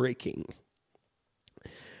is working.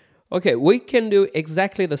 Okay, we can do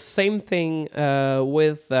exactly the same thing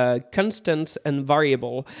with constant and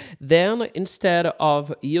variable. Then instead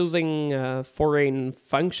of using foreign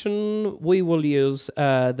function, we will use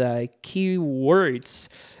the keywords,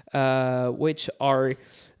 which are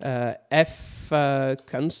f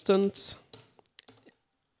constant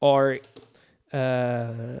or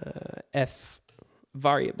f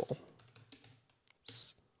variable.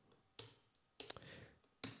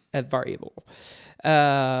 F variable.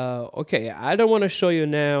 Okay, I don't want to show you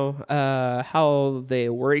now how they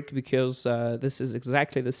work because this is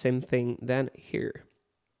exactly the same thing than here.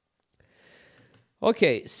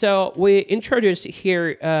 Okay, so we introduced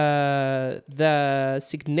here the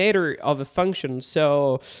signature of a function,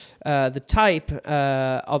 so the type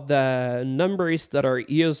of the numbers that are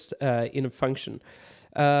used in a function.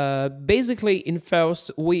 Basically, in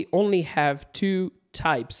Faust, we only have two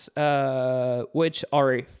types, which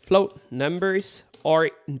are float numbers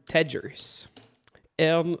or integers,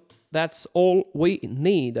 and that's all we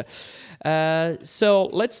need. So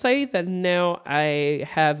let's say that now I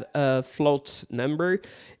have a float number,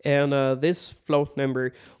 and this float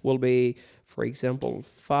number will be, for example,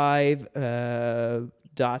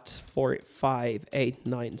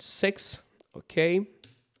 5.45896. Okay.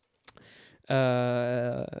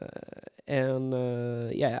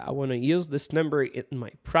 Yeah, I want to use this number in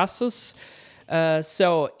my process.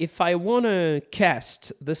 So if I want to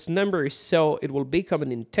cast this number so it will become an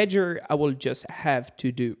integer, I will just have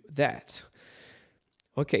to do that.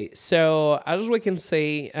 Okay, so as we can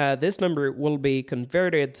see, this number will be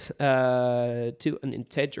converted to an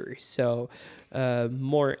integer. So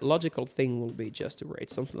more logical thing will be just to write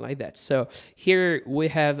something like that. So here we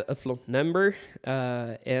have a float number,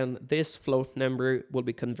 and this float number will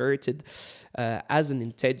be converted as an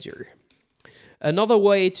integer. Another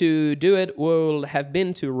way to do it will have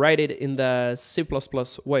been to write it in the C++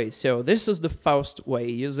 way. So this is the Faust way,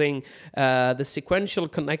 using the sequential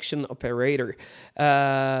connection operator.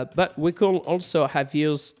 But we could also have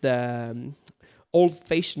used the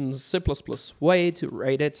old-fashioned C++ way to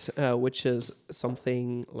write it, which is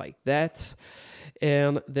something like that.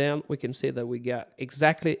 And then we can see that we got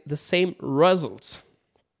exactly the same results.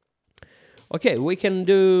 Okay, we can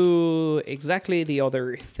do exactly the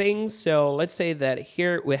other thing. So let's say that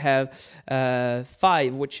here we have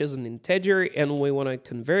 5, which is an integer, and we want to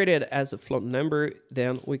convert it as a float number.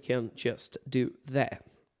 Then we can just do that.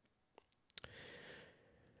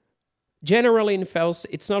 Generally in Faust,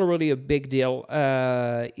 it's not really a big deal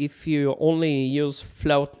if you only use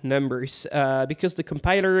float numbers because the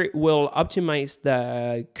compiler will optimize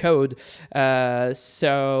the code,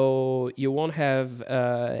 so you won't have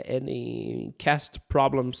any cast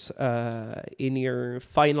problems in your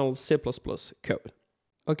final C++ code.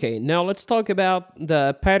 Okay, now let's talk about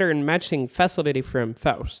the pattern matching facility from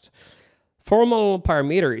Faust. Formal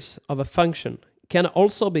parameters of a function can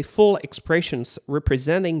also be full expressions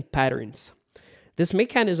representing patterns. This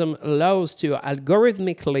mechanism allows to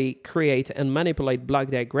algorithmically create and manipulate block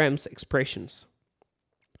diagrams expressions.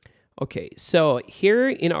 Okay, so here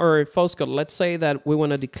in our Faust code, let's say that we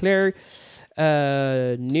want to declare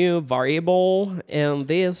a new variable, and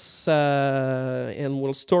this and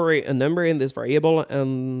we'll store a number in this variable,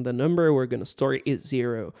 and the number we're going to store is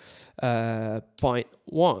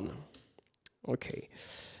 0.1. Okay.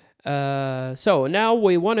 So now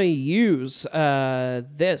we want to use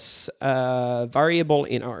this variable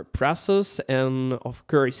in our process, and of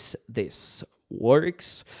course this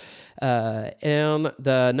works, and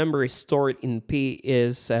the number is stored in P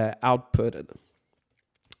is outputted.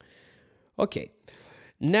 Okay,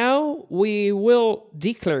 now we will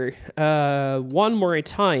declare one more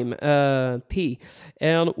time P,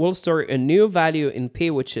 and we'll store a new value in P,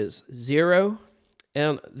 which is 0,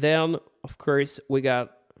 and then of course we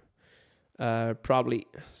got probably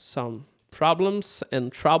some problems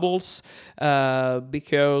and troubles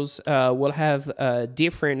because we'll have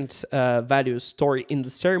different values stored in the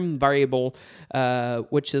same variable,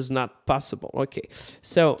 which is not possible. Okay,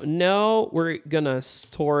 so now we're gonna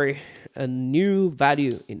store a new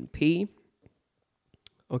value in P.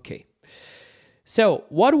 Okay, so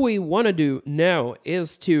what we want to do now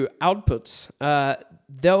is to output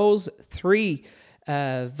those three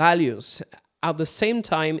values at the same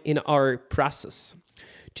time in our process.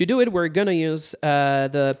 To do it, we're going to use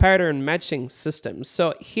the pattern matching system.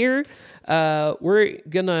 So here, we're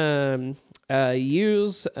going to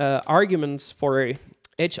use arguments for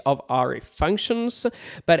each of our functions,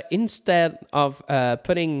 but instead of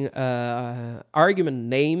putting argument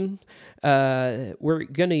name, we're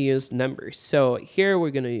going to use numbers. So here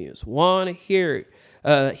we're going to use 1, here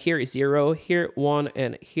is 0, here 1,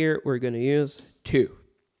 and here we're going to use 2.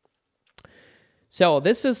 So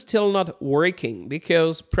this is still not working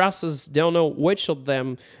because process don't know which of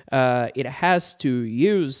them it has to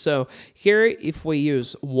use. So here, if we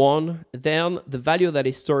use 1, then the value that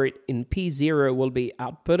is stored in P0 will be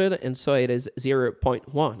outputted, and so it is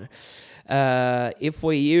 0.1. If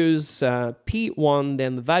we use P1,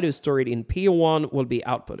 then the value stored in P1 will be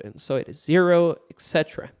outputted, so it is 0,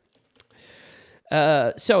 etc.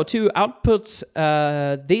 So to output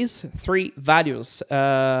these three values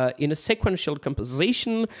in a sequential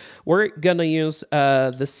composition, we're gonna use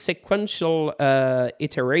the sequential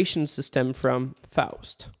iteration system from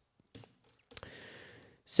Faust.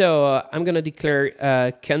 So I'm gonna declare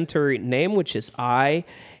a counter name, which is I,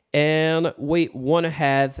 and we want to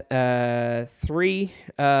have three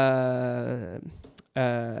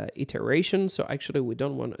iterations. So actually we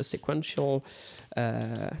don't want a sequential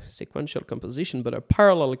composition, but a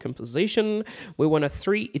parallel composition. We want a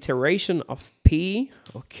 3 iteration of P.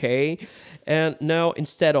 Okay, and now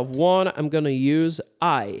instead of 1, I'm gonna use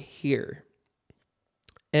I here,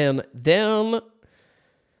 and then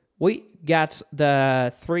we got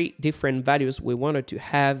the 3 different values we wanted to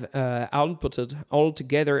have outputted all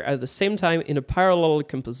together at the same time in a parallel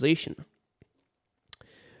composition.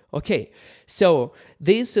 Okay, so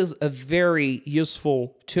this is a very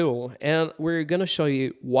useful tool, and we're going to show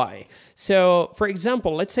you why. So, for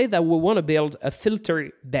example, let's say that we want to build a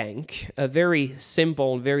filter bank, a very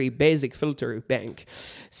simple, very basic filter bank.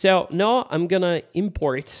 So now I'm going to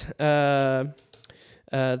import the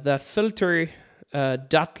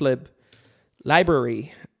filter.lib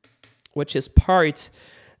library, which is part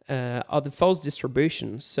of the Faust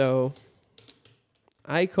distribution. So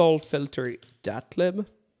I call filter.lib.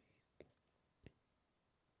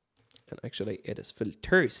 And actually, it is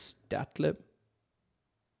filters.lib.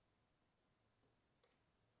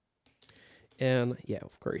 And yeah,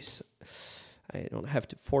 of course, I don't have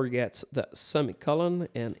to forget the semicolon,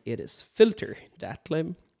 and it is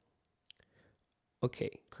filter.lib.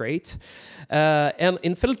 Okay, great. And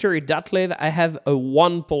in filter.lib, I have a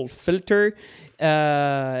one-pole filter,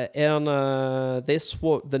 and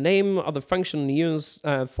the name of the function used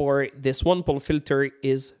for this one-pole filter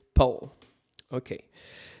is pole. Okay.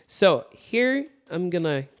 So here I'm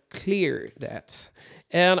gonna clear that,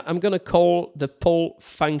 and I'm gonna call the pole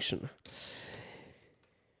function.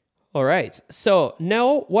 All right, so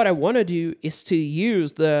now what I want to do is to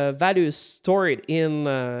use the values stored in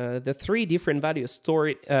the 3 different values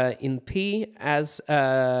stored in P as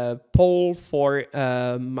a pole for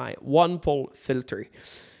my one-pole filter.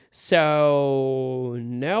 So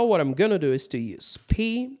now what I'm gonna do is to use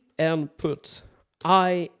P and put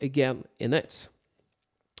I again in it.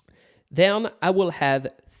 Then I will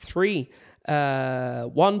have 3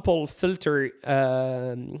 one-pole filter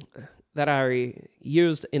that are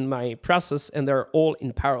used in my process, and they're all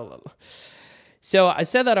in parallel. So I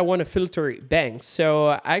said that I want to filter banks.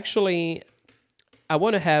 So actually, I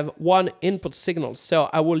want to have one input signal. So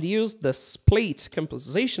I will use the split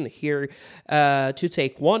composition here to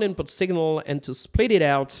take one input signal and to split it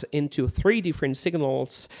out into 3 different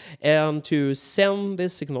signals and to send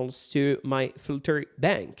these signals to my filter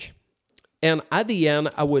bank. And at the end,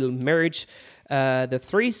 I will merge the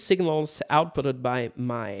 3 signals outputted by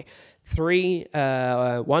my 3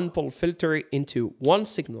 one-pole filter into one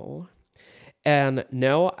signal. And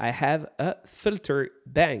now I have a filter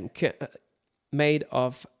bank made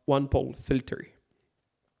of one-pole filter.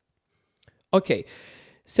 Okay,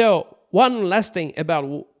 so one last thing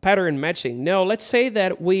about pattern matching. Now, let's say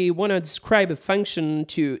that we want to describe a function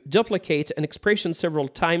to duplicate an expression several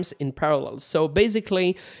times in parallel. So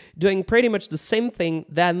basically, doing pretty much the same thing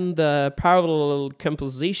than the parallel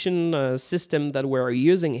composition system that we're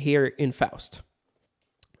using here in Faust.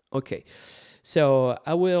 Okay. So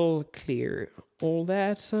I will clear all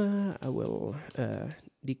that. I will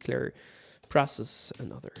declare process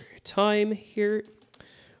another time here.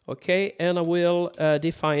 Okay, and I will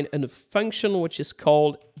define a function which is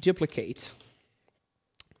called duplicate.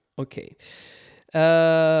 Okay.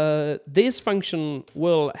 This function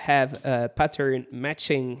will have a pattern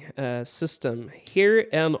matching system here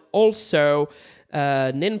and also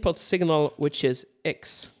an input signal which is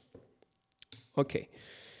x. Okay.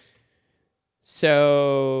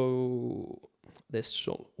 So this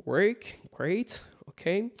should work, great,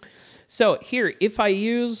 okay. So here, if I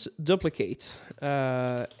use duplicate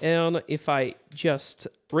and if I just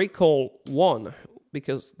recall 1,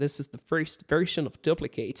 because this is the first version of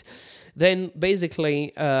duplicate, then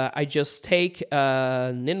basically I just take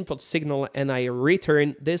an input signal and I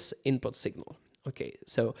return this input signal. Okay,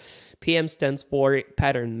 so PM stands for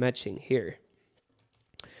pattern matching here.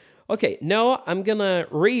 Okay, now I'm gonna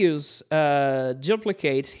reuse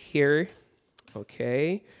duplicate here,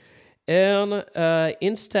 okay, and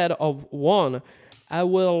instead of 1, I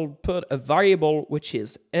will put a variable which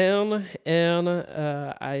is n, and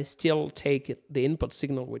I still take the input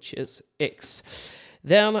signal which is x.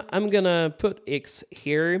 Then I'm gonna put x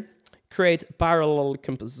here, create a parallel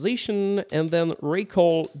composition, and then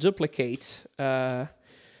recall duplicate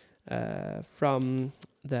from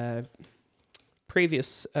the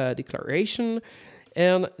previous declaration,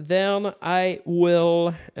 and then I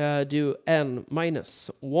will do n minus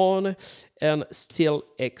 1 and still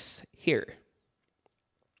x here.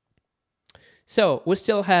 So we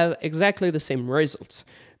still have exactly the same results,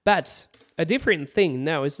 but a different thing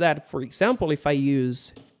now is that, for example, if I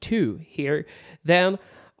use 2 here, then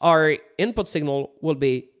our input signal will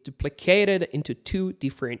be duplicated into 2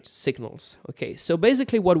 different signals. Okay, so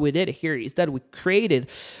basically what we did here is that we created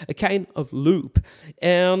a kind of loop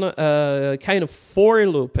and a kind of for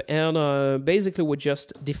loop, and basically we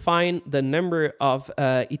just define the number of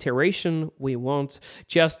iteration we want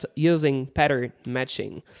just using pattern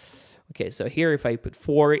matching. Okay, so here if I put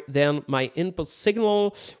 4, then my input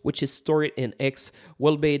signal, which is stored in x,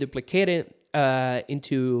 will be duplicated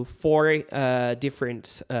into 4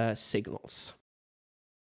 different signals.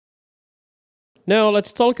 Now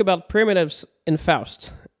let's talk about primitives in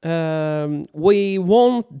Faust. We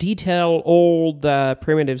won't detail all the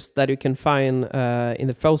primitives that you can find in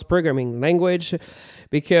the Faust programming language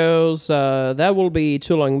because that will be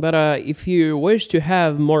too long. But if you wish to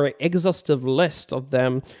have more exhaustive list of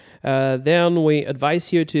them, then we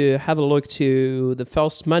advise you to have a look to the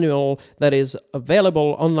Faust manual that is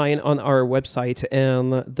available online on our website,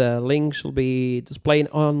 and the link shall be displayed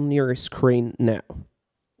on your screen now.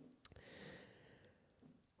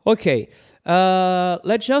 Okay,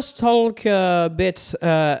 let's just talk a bit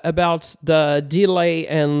about the delay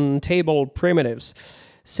and table primitives.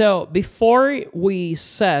 So before we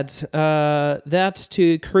said that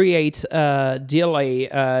to create a delay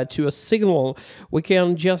to a signal, we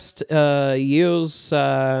can just use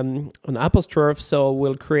an apostrophe, so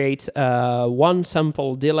we'll create one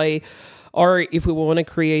sample delay. Or if we want to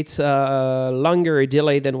create a longer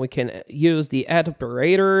delay, then we can use the add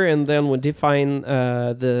operator, and then we define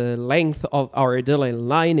the length of our delay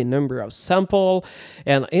line in number of sample.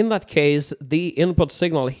 And in that case, the input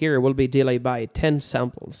signal here will be delayed by 10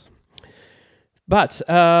 samples. But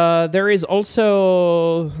there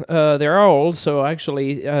are also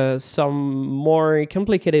actually some more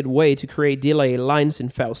complicated way to create delay lines in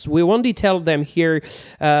Faust. We won't detail them here,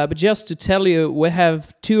 but just to tell you, we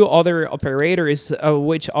have 2 other operators,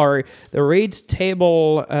 which are the read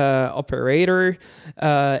table operator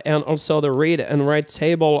and also the read and write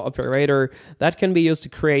table operator that can be used to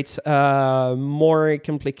create more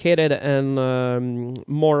complicated and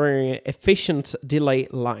more efficient delay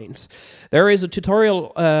lines. There is a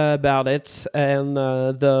tutorial about it, and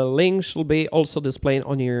the link shall be also displayed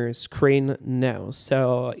on your screen now.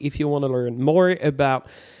 So if you want to learn more about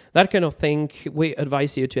that kind of thing, we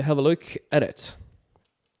advise you to have a look at it.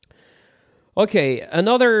 Okay,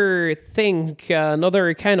 another thing,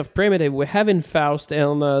 another kind of primitive we have in Faust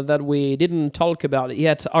and that we didn't talk about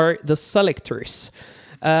yet are the selectors.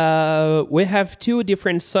 We have two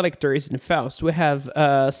different selectors in Faust. We have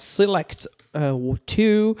select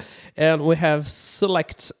 2 and we have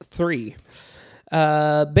select 3.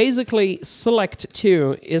 Basically, select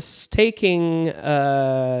 2 is taking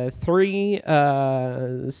 3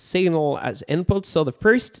 signal as input. So the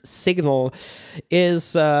first signal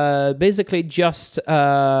is basically just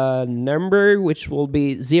a number which will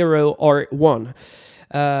be 0 or 1.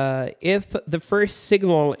 If the first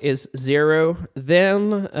signal is 0, then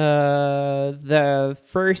the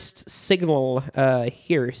first signal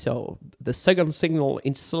here, so the second signal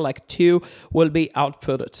in select 2 will be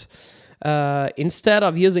outputted. Instead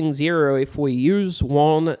of using 0, if we use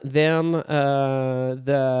 1, then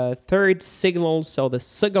the third signal, so the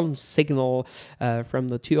second signal from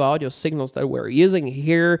the two audio signals that we're using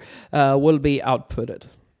here, will be outputted.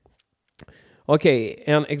 Okay,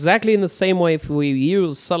 and exactly in the same way, if we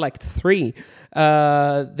use select 3,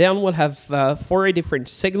 then we'll have 4 different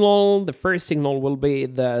signals. The first signal will be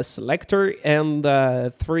the selector, and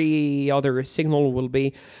the 3 other signal will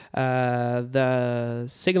be the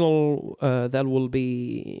signal that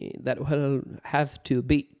will have to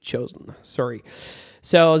be chosen. Sorry.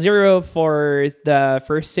 So 0 for the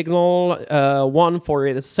first signal, 1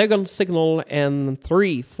 for the second signal, and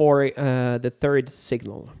 3 for the third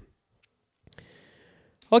signal.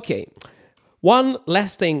 Okay. One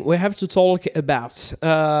last thing we have to talk about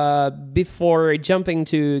before jumping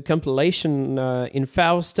to compilation in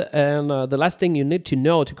Faust, and the last thing you need to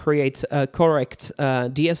know to create a correct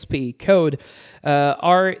DSP code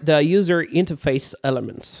are the user interface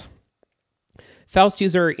elements. Faust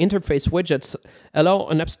user interface widgets allow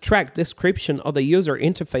an abstract description of the user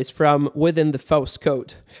interface from within the Faust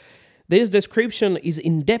code. This description is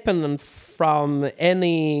independent from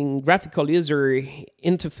any graphical user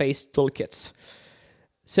interface toolkits.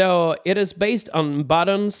 So it is based on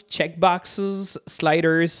buttons, checkboxes,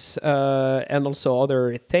 sliders, and also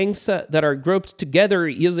other things that are grouped together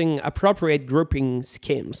using appropriate grouping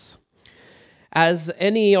schemes. As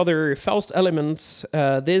any other Faust elements,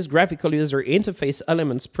 these graphical user interface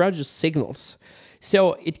elements produce signals.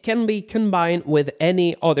 So it can be combined with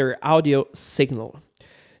any other audio signal.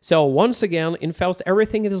 So once again, in Faust,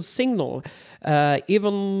 everything is a signal.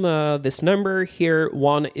 Even this number here,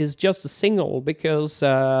 1, is just a signal because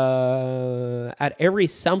at every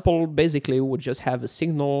sample, basically, we'll just have a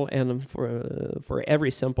signal, and for every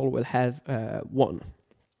sample, we'll have 1.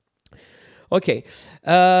 Okay,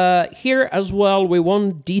 here as well, we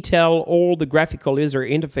won't detail all the graphical user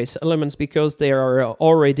interface elements because they are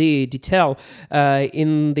already detailed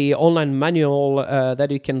in the online manual that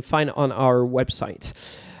you can find on our website.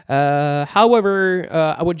 However,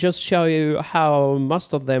 I would just show you how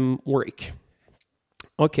most of them work.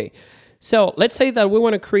 Okay, so let's say that we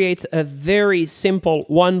want to create a very simple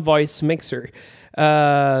one-voice mixer.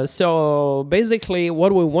 So basically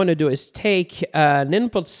what we want to do is take an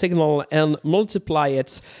input signal and multiply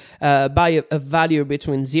it by a value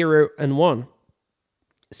between 0 and 1.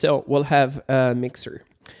 So we'll have a mixer.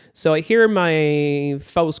 So here my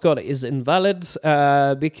Faust code is invalid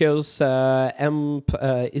because amp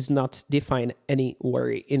is not defined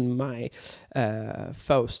anywhere in my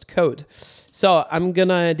Faust code. So I'm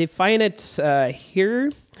gonna define it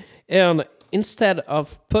here, and instead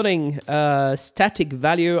of putting a static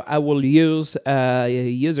value, I will use a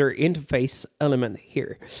user interface element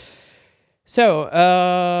here.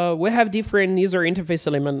 So we have different user interface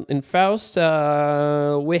elements in Faust.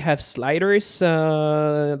 We have sliders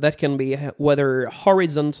that can be whether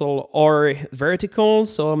horizontal or vertical.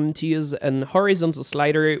 So to use an horizontal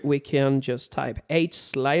slider, we can just type H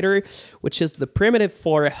slider, which is the primitive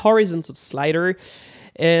for a horizontal slider.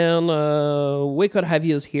 And we could have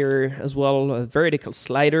used here as well a vertical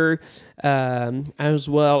slider, as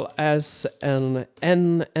well as an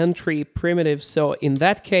entry primitive. So in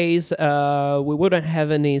that case, we wouldn't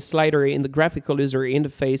have any slider in the graphical user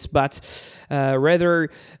interface, but rather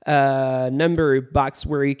a number box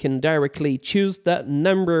where you can directly choose the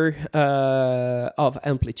number of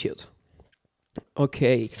amplitude.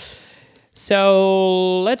 Okay.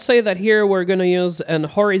 So let's say that here we're going to use an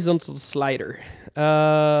horizontal slider.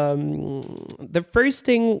 The first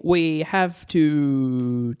thing we have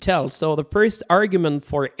to tell, so the first argument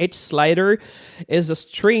for each slider is a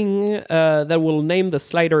string that will name the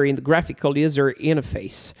slider in the graphical user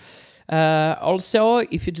interface. Also,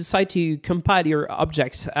 if you decide to compile your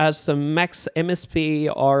object as a max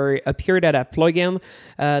MSP or a pure-data plugin,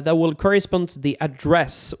 that will correspond to the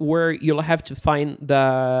address where you'll have to find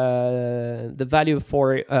the value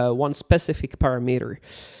for one specific parameter.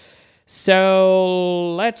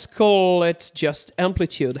 So let's call it just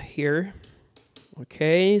amplitude here.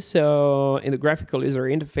 Okay, so in the graphical user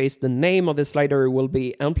interface, the name of the slider will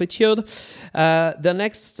be amplitude. The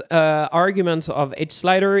next argument of each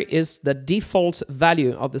slider is the default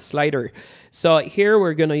value of the slider. So here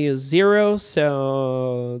we're going to use 0,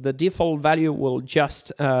 so the default value will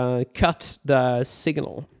just cut the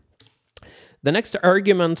signal. The next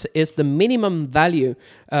argument is the minimum value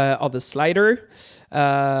of the slider.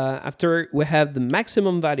 After we have the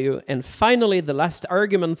maximum value, and finally the last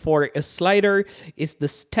argument for a slider is the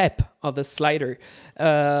step of the slider.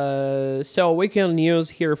 So we can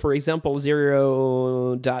use here, for example,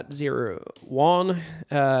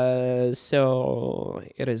 0.01. So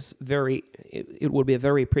it will be a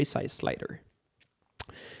very precise slider.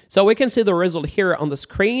 So we can see the result here on the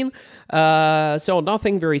screen. So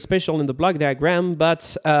nothing very special in the block diagram,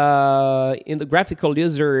 but in the graphical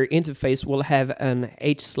user interface, we'll have an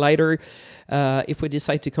H slider. If we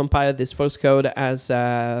decide to compile this Faust code as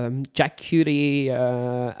JackQt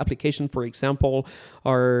application, for example,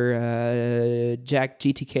 or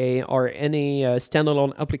JackGTK, or any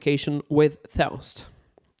standalone application with Faust.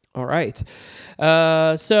 All right.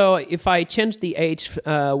 So if I change the H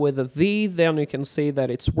with a V, then you can see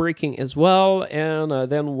that it's working as well, and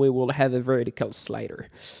then we will have a vertical slider.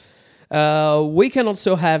 We can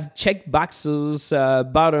also have checkboxes,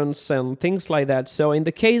 buttons, and things like that. So in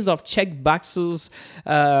the case of checkboxes,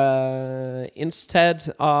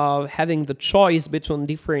 instead of having the choice between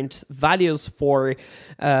different values for,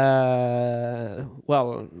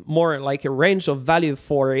 well, more like a range of value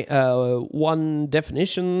for one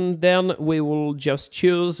definition, then we will just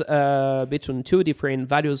choose between two different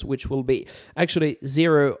values, which will be actually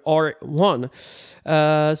 0 or 1.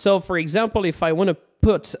 So for example, if I want to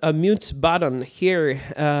put a mute button here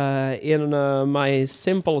in my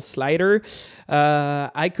simple slider,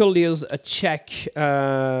 I could use a checkbox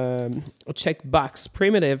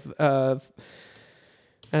primitive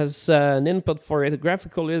as an input for the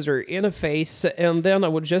graphical user interface, and then I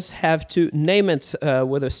would just have to name it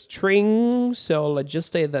with a string. So let's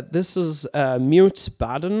just say that this is a mute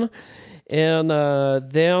button, and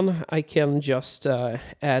then I can just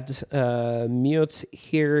add mute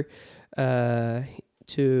here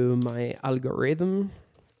to my algorithm,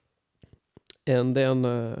 and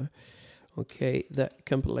then okay, that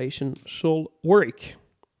compilation should work.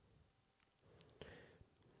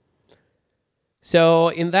 So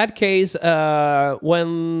in that case,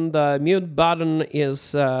 when the mute button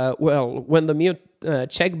is when the mute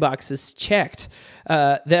checkbox is checked,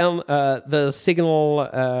 then the signal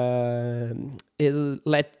is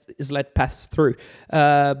let pass through.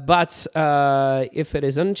 But if it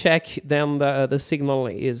is unchecked, then the signal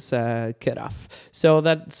is cut off. So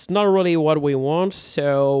that's not really what we want.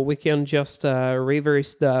 So we can just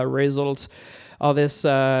reverse the result of this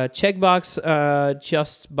checkbox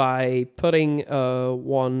just by putting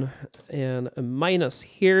 1 and a minus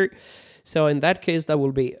here. So in that case, that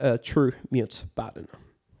will be a true mute button.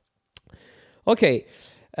 Okay.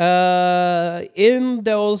 In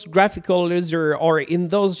those graphical user or in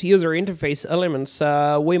those user interface elements,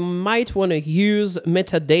 we might want to use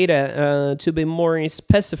metadata to be more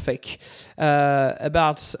specific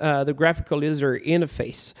about the graphical user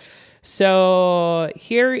interface. So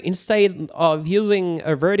here, instead of using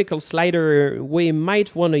a vertical slider, we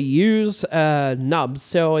might want to use knobs.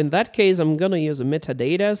 So in that case, I'm going to use a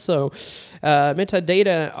metadata. So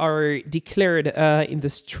metadata are declared in the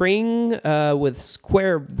string with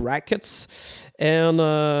square brackets.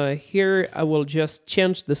 And here I will just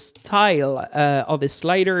change the style of the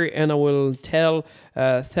slider, and I will tell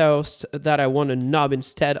Faust that I want a knob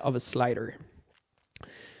instead of a slider.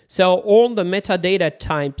 So all the metadata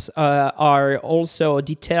types are also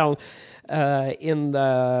detailed in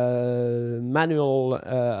the manual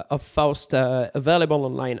of Faust available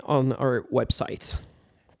online on our website.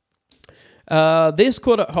 This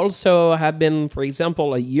could also have been, for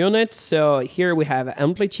example, a unit. So here we have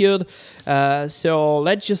amplitude. So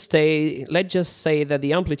let's just say that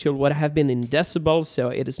the amplitude would have been in decibels. So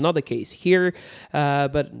it is not the case here,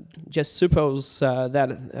 but just suppose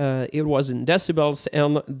that it was in decibels,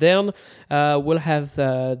 and then we'll have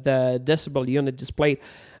the decibel unit displayed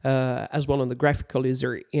as well on the graphical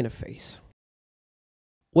user interface.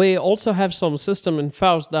 We also have some system in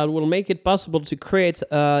Faust that will make it possible to create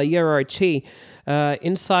a hierarchy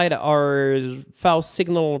inside our Faust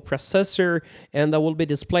signal processor, and that will be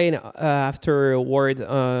displayed afterward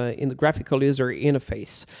in the graphical user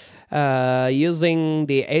interface using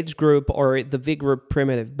the H group or the V group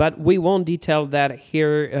primitive. But we won't detail that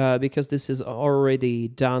here because this is already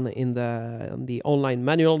done in the online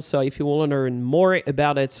manual. So if you want to learn more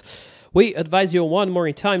about it, we advise you one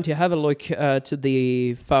more time to have a look to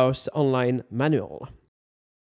the Faust online manual.